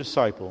name of the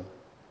disciple,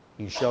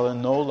 he shall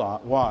in no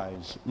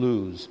wise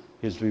lose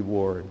his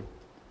reward."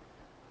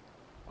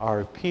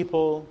 Are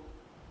people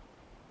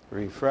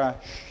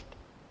refreshed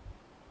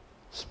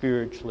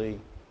spiritually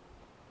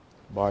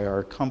by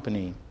our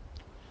company?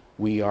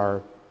 We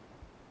are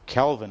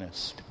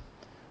Calvinist.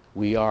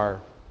 We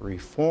are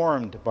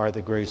reformed by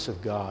the grace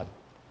of God.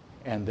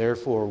 And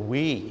therefore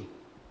we,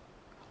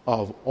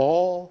 of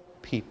all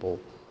people,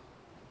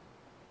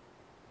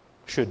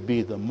 should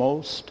be the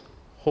most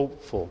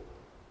hopeful.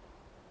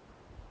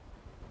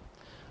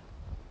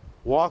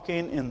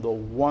 walking in the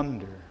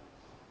wonder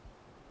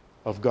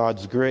of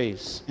God's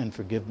grace and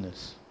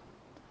forgiveness,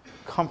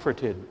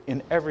 comforted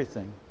in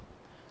everything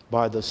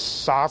by the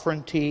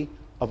sovereignty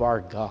of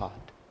our God.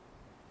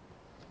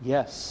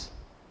 Yes,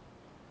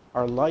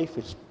 our life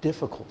is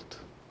difficult,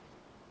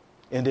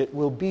 and it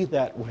will be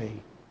that way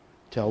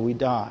till we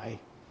die.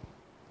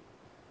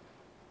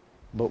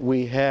 But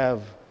we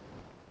have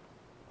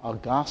a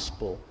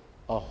gospel,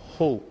 a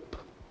hope,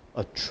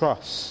 a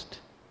trust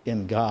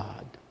in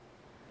God.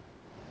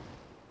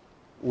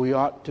 We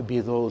ought to be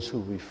those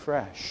who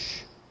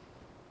refresh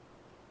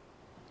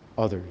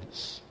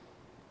others.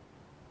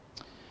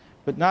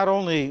 But not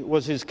only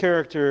was his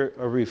character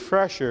a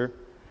refresher,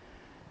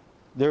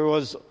 there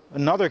was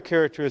another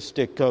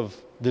characteristic of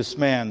this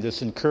man,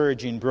 this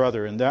encouraging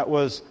brother, and that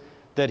was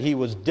that he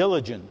was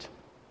diligent.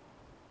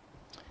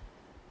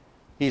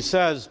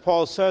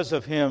 Paul says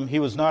of him, he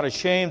was not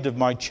ashamed of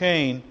my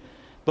chain,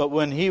 but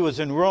when he was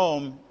in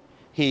Rome,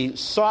 he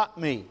sought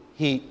me.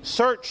 He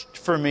searched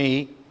for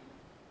me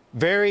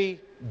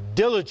very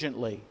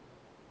diligently,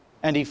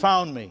 and he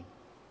found me.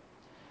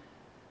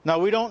 Now,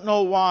 we don't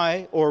know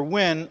why or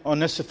when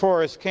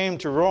Onesiphorus came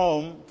to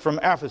Rome from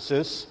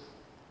Ephesus.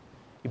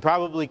 He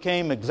probably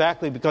came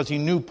exactly because he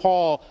knew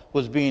Paul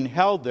was being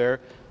held there.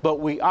 But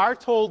we are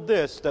told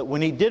this, that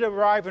when he did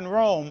arrive in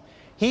Rome,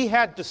 he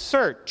had to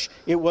search.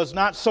 It was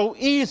not so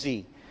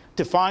easy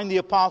to find the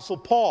Apostle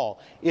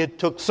Paul. It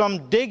took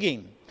some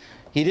digging.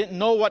 He didn't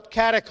know what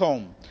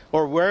catacomb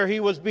or where he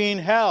was being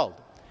held.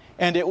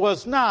 And it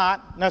was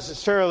not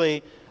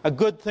necessarily a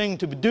good thing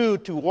to do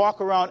to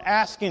walk around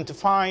asking to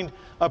find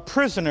a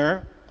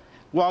prisoner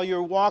while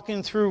you're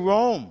walking through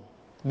Rome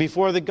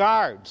before the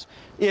guards.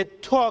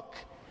 It took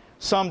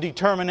some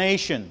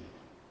determination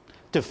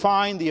to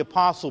find the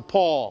Apostle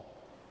Paul.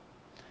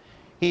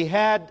 He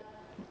had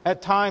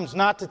at times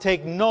not to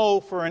take no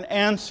for an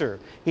answer.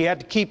 He had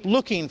to keep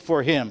looking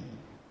for him.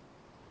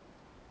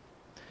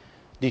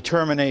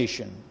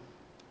 Determination,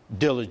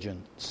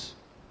 diligence.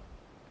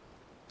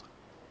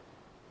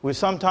 We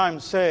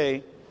sometimes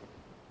say,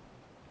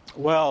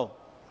 well,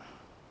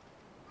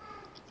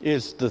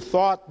 it's the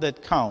thought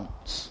that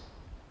counts.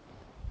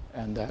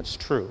 And that's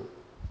true.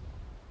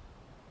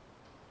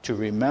 To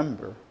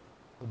remember.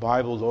 The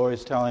Bible is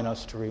always telling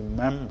us to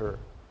remember.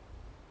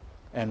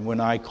 And when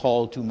I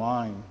call to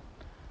mind,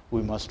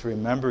 we must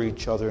remember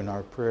each other in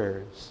our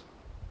prayers.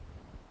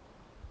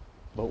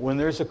 But when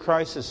there's a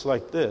crisis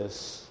like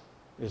this,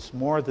 it's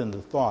more than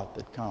the thought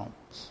that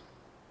counts.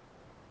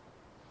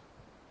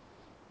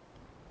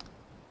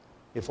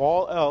 If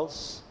all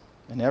else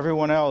and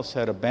everyone else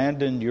had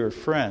abandoned your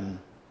friend,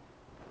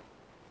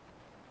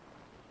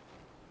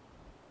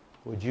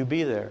 would you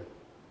be there?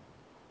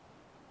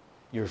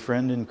 Your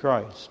friend in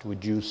Christ,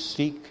 would you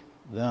seek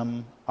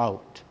them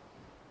out?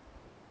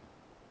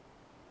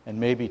 And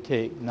maybe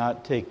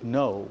not take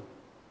no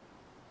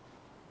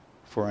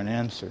for an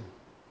answer.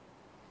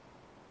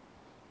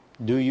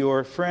 Do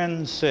your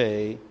friends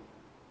say,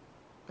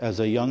 as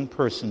a young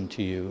person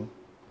to you,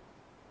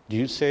 do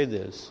you say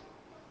this?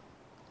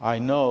 I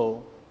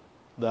know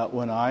that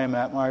when I am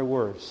at my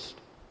worst,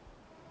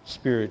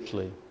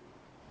 spiritually,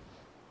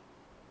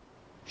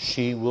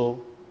 she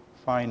will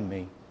find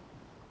me.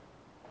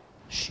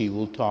 She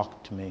will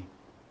talk to me.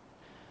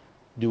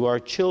 Do our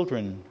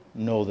children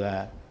know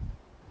that?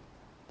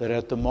 That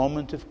at the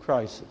moment of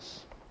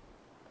crisis,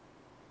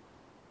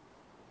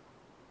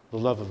 the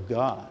love of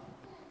God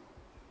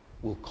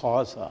will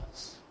cause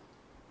us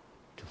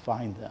to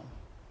find them.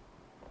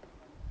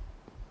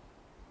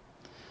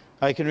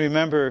 I can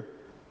remember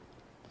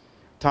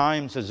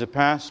times as a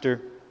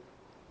pastor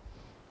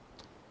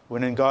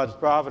when in God's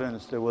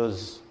providence there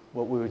was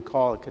what we would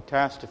call a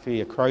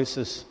catastrophe, a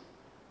crisis,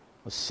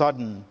 a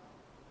sudden,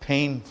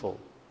 painful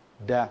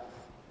death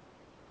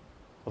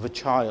of a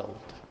child,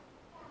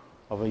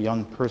 of a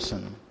young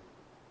person.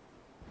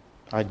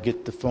 I'd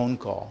get the phone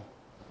call.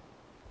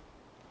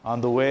 On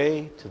the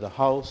way to the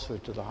house or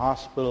to the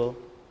hospital,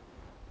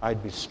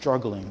 I'd be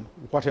struggling.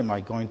 What am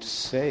I going to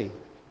say?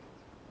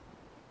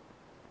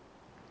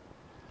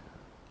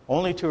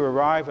 Only to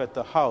arrive at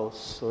the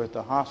house or at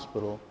the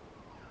hospital,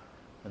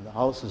 and the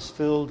house is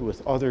filled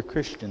with other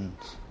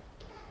Christians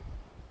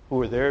who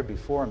were there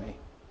before me.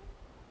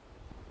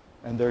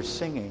 And they're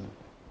singing.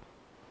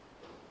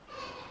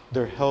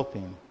 They're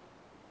helping.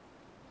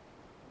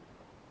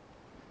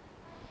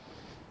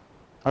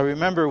 I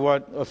remember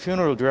what a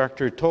funeral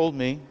director told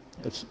me.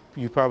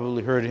 You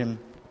probably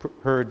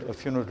heard a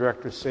funeral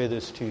director say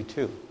this to you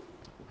too.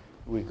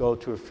 We go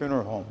to a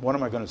funeral home. What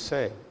am I going to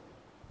say?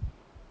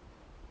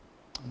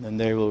 And then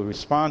they will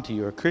respond to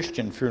you. A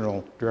Christian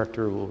funeral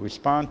director will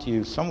respond to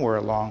you somewhere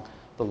along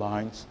the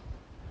lines.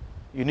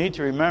 You need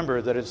to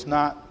remember that it's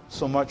not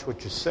so much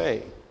what you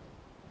say,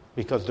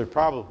 because they're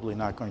probably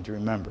not going to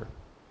remember.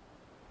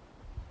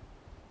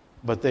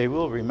 But they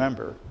will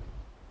remember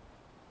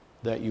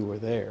that you were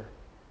there.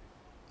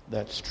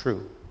 That's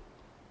true.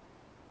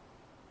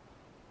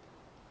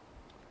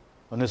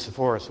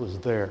 Onesiphorus was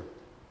there.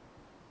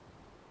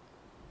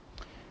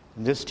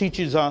 And this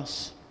teaches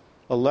us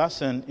a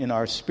lesson in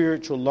our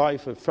spiritual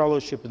life of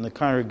fellowship in the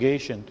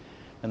congregation.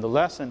 And the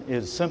lesson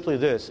is simply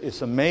this: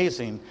 it's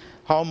amazing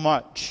how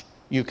much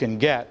you can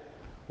get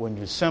when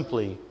you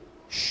simply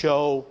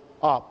show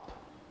up.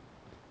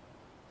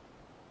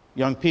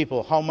 Young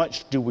people, how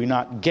much do we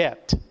not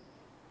get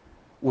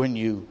when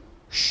you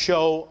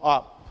show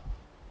up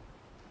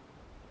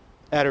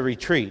at a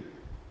retreat?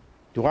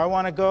 Do I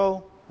want to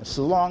go? It's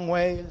a long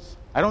ways.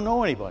 I don't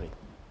know anybody.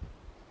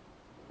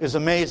 It's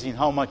amazing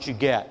how much you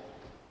get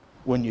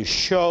when you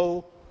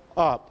show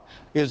up.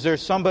 Is there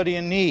somebody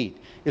in need?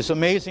 It's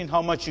amazing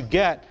how much you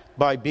get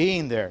by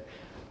being there.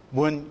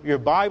 When your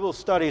Bible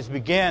studies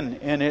begin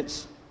and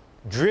it's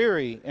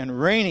dreary and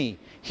rainy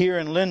here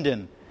in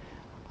Linden,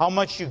 how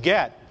much you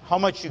get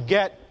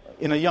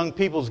in a young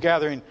people's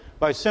gathering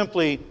by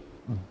simply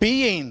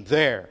being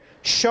there,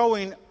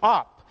 showing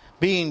up,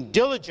 being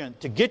diligent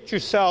to get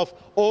yourself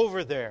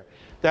over there.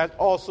 That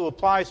also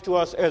applies to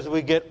us as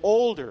we get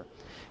older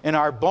and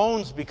our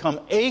bones become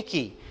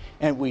achy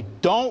and we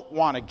don't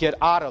want to get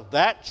out of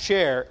that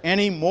chair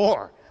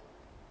anymore.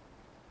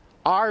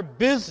 Our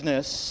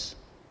business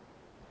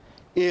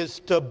is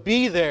to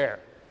be there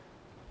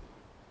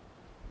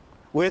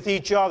with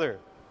each other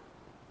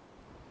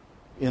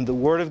in the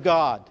Word of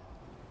God.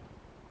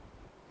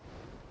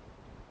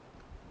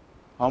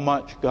 How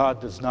much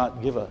God does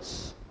not give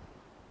us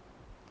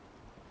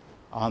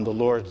on the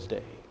Lord's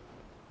Day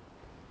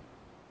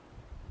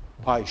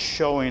by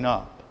showing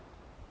up,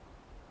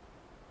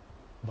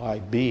 by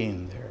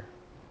being there.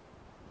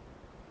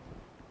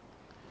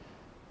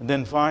 And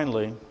then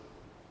finally,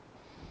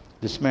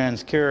 this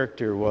man's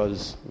character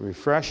was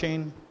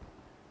refreshing,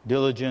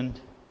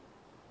 diligent.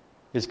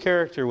 His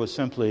character was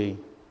simply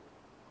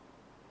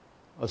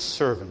a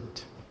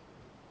servant.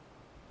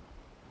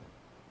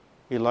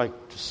 He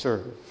liked to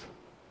serve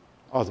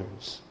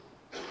others.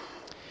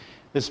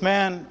 This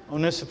man,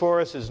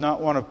 Onesiphorus, is not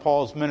one of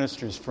Paul's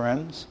minister's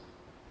friends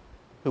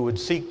who would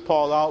seek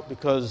Paul out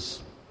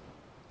because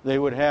they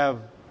would have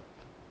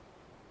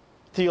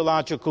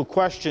theological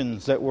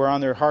questions that were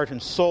on their heart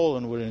and soul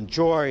and would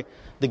enjoy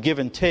the give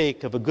and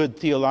take of a good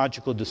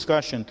theological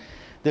discussion.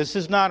 This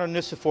is not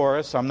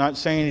Onesiphorus. I'm not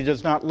saying he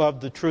does not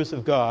love the truth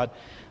of God,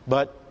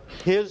 but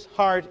his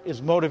heart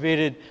is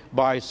motivated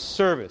by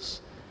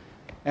service.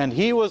 And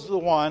he was the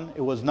one,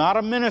 it was not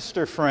a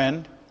minister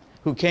friend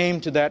who came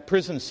to that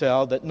prison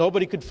cell that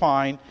nobody could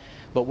find,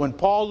 but when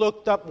Paul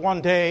looked up one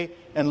day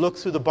and looked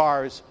through the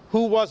bars,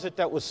 who was it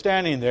that was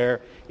standing there?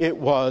 It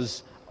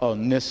was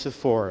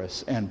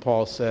Onesiphorus. And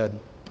Paul said,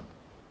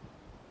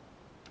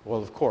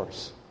 well, of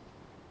course.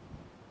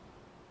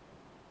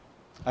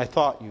 I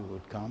thought you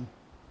would come.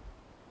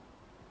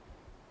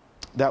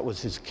 That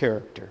was his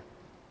character.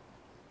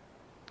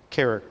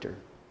 Character.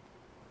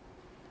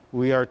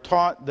 We are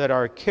taught that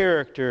our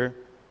character,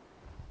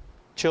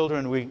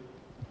 children,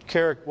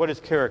 what is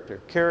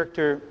character?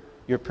 Character,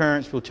 your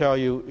parents will tell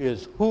you,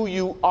 is who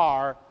you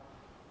are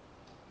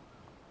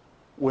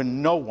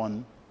when no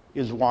one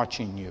is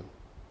watching you.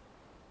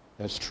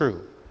 That's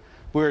true.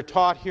 We're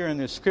taught here in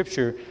this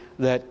scripture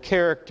that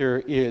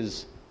character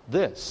is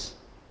this.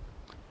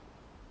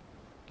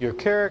 Your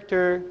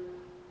character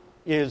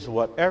is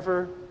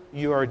whatever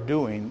you are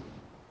doing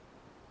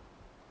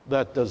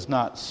that does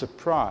not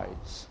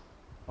surprise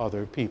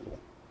other people.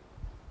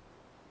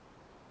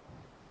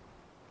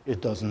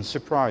 It doesn't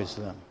surprise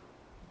them.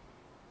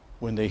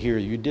 When they hear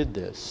you did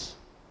this,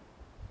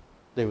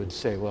 they would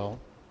say, well,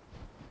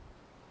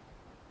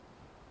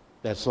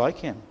 that's like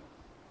him.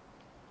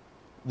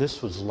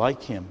 This was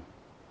like him.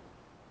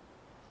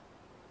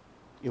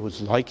 It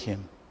was like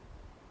him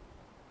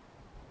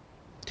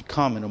to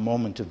come in a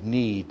moment of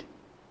need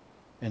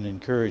and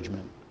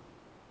encouragement.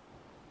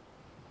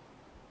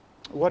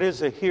 What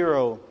is a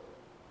hero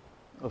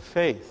of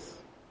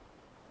faith?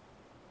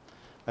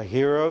 A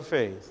hero of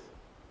faith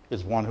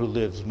is one who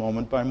lives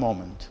moment by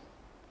moment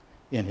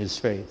in his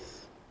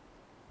faith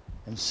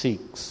and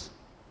seeks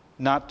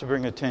not to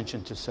bring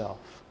attention to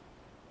self,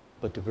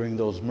 but to bring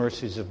those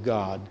mercies of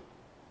God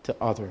to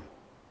other.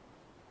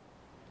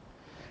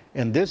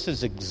 And this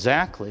is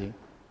exactly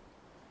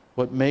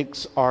what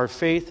makes our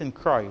faith in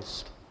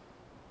Christ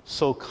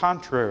so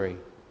contrary,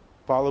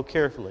 follow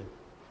carefully,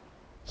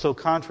 so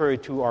contrary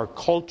to our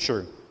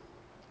culture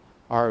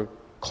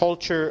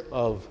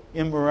of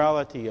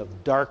immorality,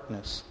 of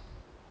darkness,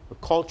 a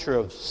culture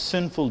of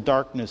sinful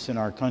darkness in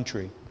our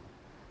country,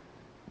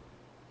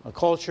 a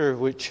culture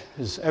which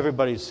is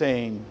everybody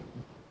saying,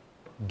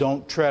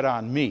 don't tread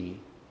on me,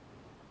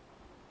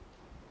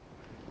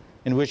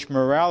 in which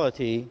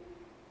morality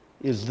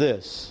is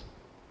this.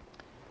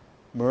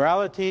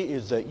 Morality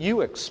is that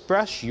you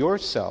express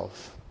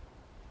yourself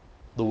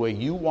the way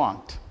you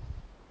want,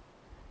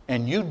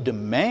 and you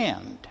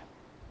demand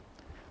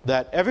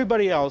that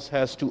everybody else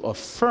has to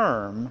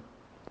affirm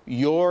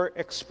your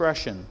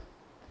expression,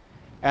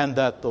 and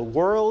that the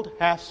world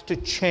has to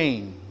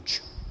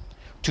change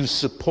to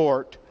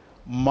support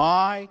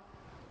my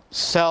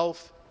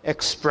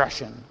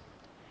self-expression.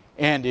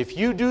 And if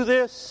you do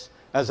this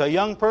as a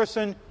young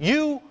person,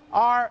 you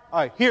are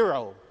a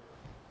hero.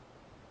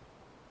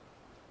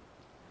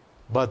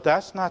 But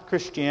that's not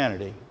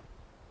Christianity.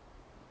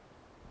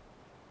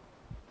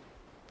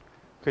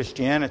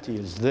 Christianity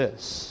is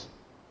this: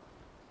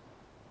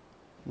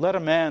 let a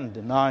man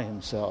deny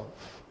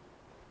himself,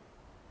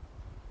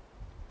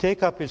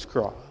 take up his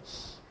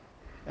cross,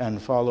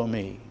 and follow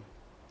me.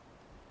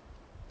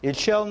 It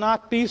shall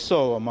not be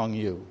so among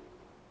you,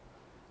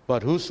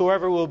 but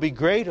whosoever will be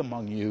great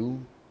among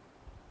you,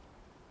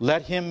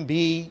 let him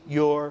be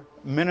your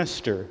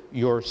minister,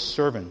 your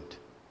servant.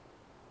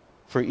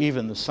 For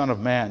even the Son of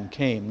Man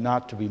came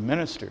not to be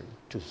ministered,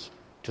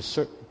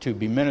 to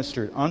be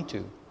ministered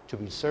unto, to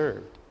be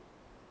served,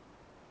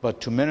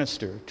 but to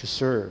minister, to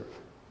serve,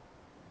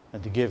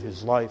 and to give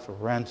his life a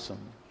ransom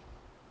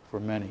for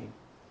many.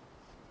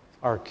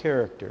 Our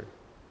character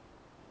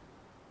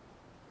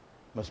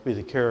must be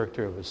the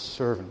character of a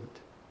servant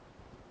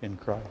in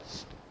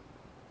Christ.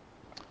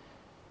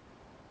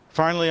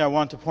 Finally, I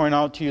want to point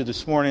out to you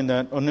this morning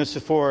that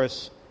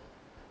Onesiphorus,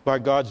 by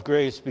God's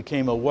grace,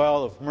 became a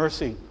well of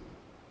mercy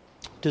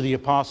to the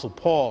Apostle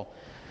Paul.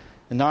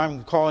 And now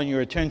I'm calling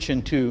your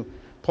attention to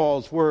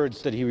Paul's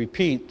words that he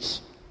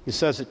repeats. He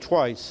says it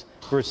twice.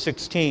 Verse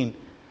 16,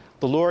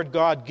 the Lord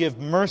God give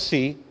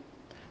mercy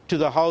to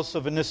the house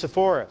of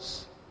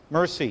Onesiphorus.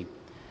 Mercy.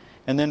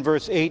 And then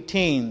verse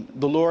 18,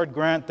 the Lord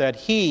grant that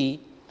he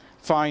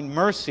find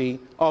mercy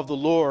of the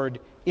Lord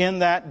in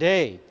that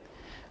day.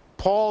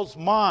 Paul's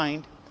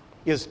mind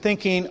is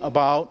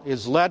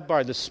led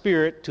by the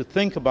Spirit to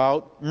think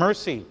about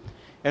mercy.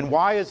 And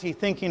why is he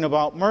thinking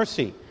about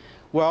mercy?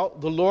 Well,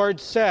 the Lord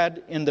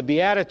said in the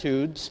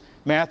Beatitudes,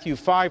 Matthew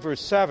 5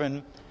 verse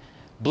 7,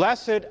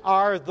 blessed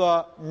are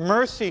the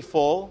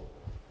merciful,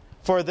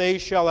 for they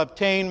shall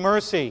obtain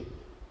mercy.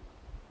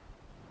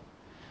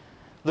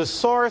 The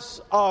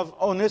source of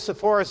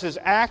Onesiphorus'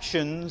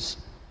 actions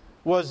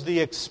was the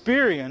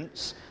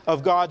experience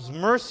of God's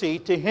mercy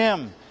to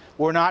him.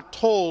 We're not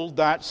told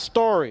that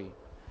story,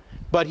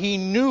 but he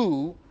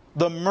knew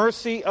the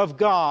mercy of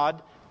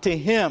God to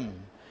him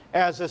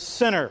as a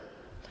sinner,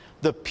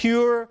 the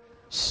pure,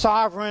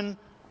 sovereign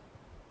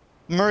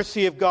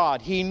mercy of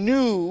God. He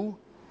knew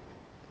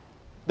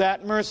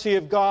that mercy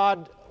of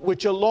God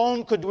which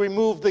alone could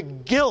remove the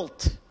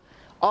guilt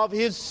of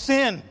his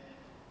sin,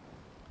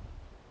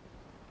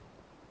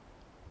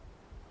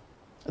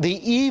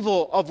 the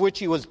evil of which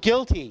he was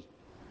guilty.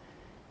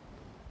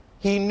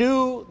 He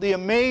knew the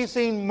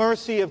amazing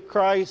mercy of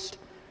Christ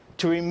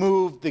to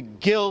remove the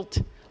guilt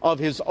of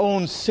his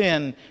own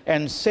sin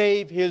and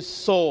save his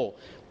soul.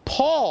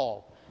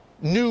 Paul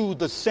knew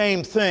the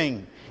same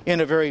thing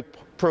in a very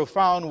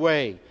profound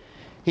way.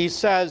 He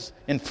says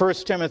in 1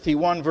 Timothy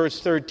 1 verse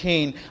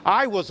 13,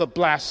 I was a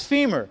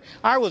blasphemer.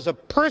 I was a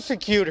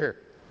persecutor.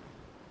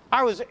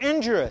 I was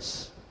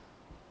injurious.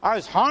 I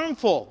was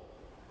harmful.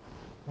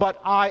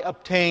 But I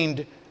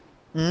obtained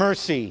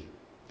mercy.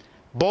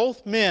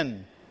 Both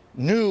men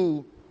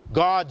knew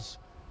God's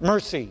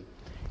mercy,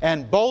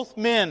 and both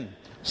men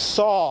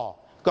saw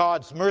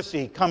God's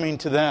mercy coming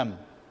to them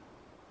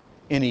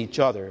in each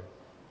other.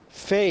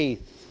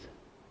 Faith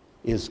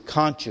is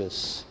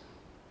conscious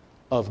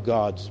of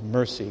God's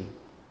mercy,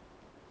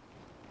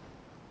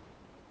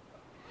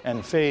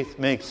 and faith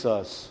makes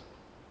us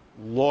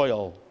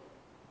loyal,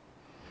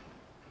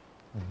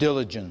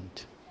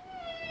 diligent,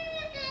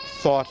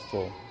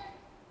 thoughtful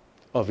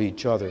of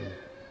each other.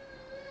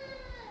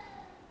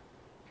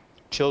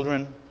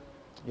 Children,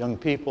 young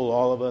people,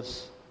 all of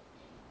us,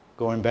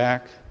 going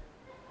back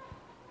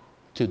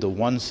to the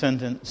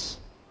one-sentence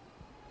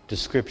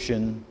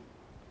description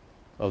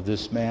of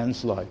this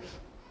man's life.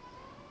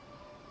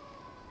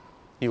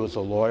 He was a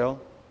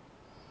loyal,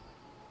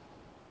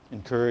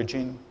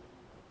 encouraging,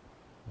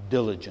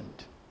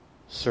 diligent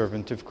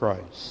servant of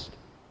Christ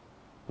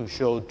who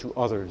showed to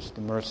others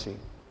the mercy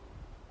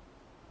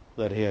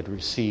that he had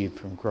received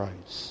from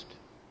Christ.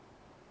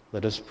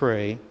 Let us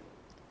pray.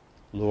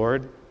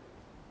 Lord,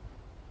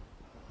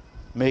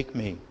 make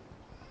me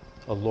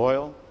a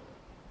loyal,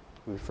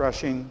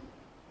 refreshing,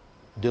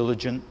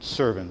 diligent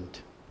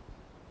servant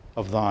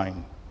of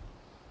thine,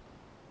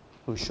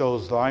 who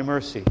shows thy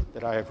mercy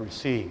that I have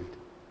received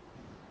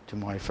to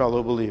my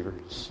fellow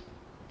believers,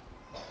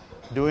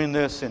 doing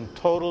this in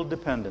total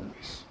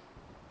dependence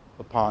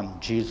upon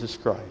Jesus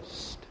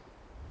Christ.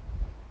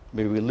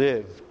 May we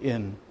live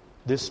in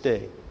this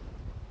day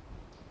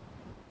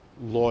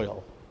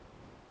loyal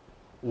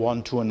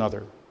one to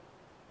another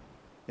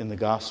in the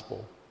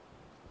gospel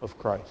of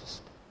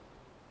Christ.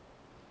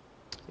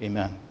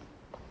 Amen.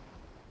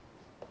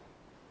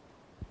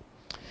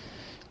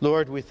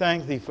 Lord, we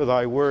thank thee for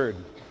thy word.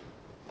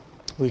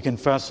 We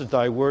confess that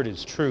thy word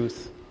is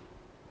truth.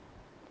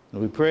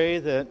 And we pray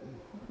that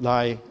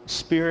thy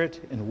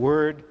Spirit and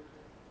word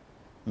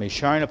may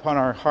shine upon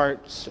our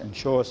hearts and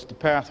show us the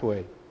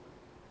pathway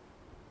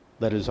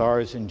that is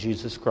ours in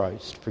Jesus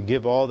Christ.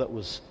 Forgive all that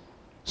was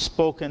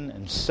spoken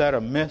and said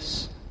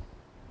amiss,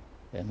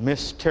 and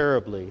miss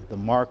terribly the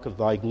mark of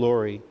thy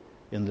glory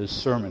in this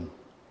sermon,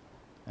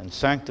 and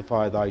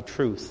sanctify thy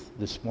truth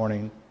this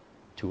morning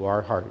to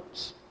our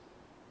hearts.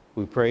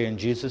 We pray in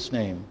Jesus'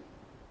 name.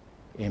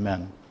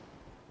 Amen.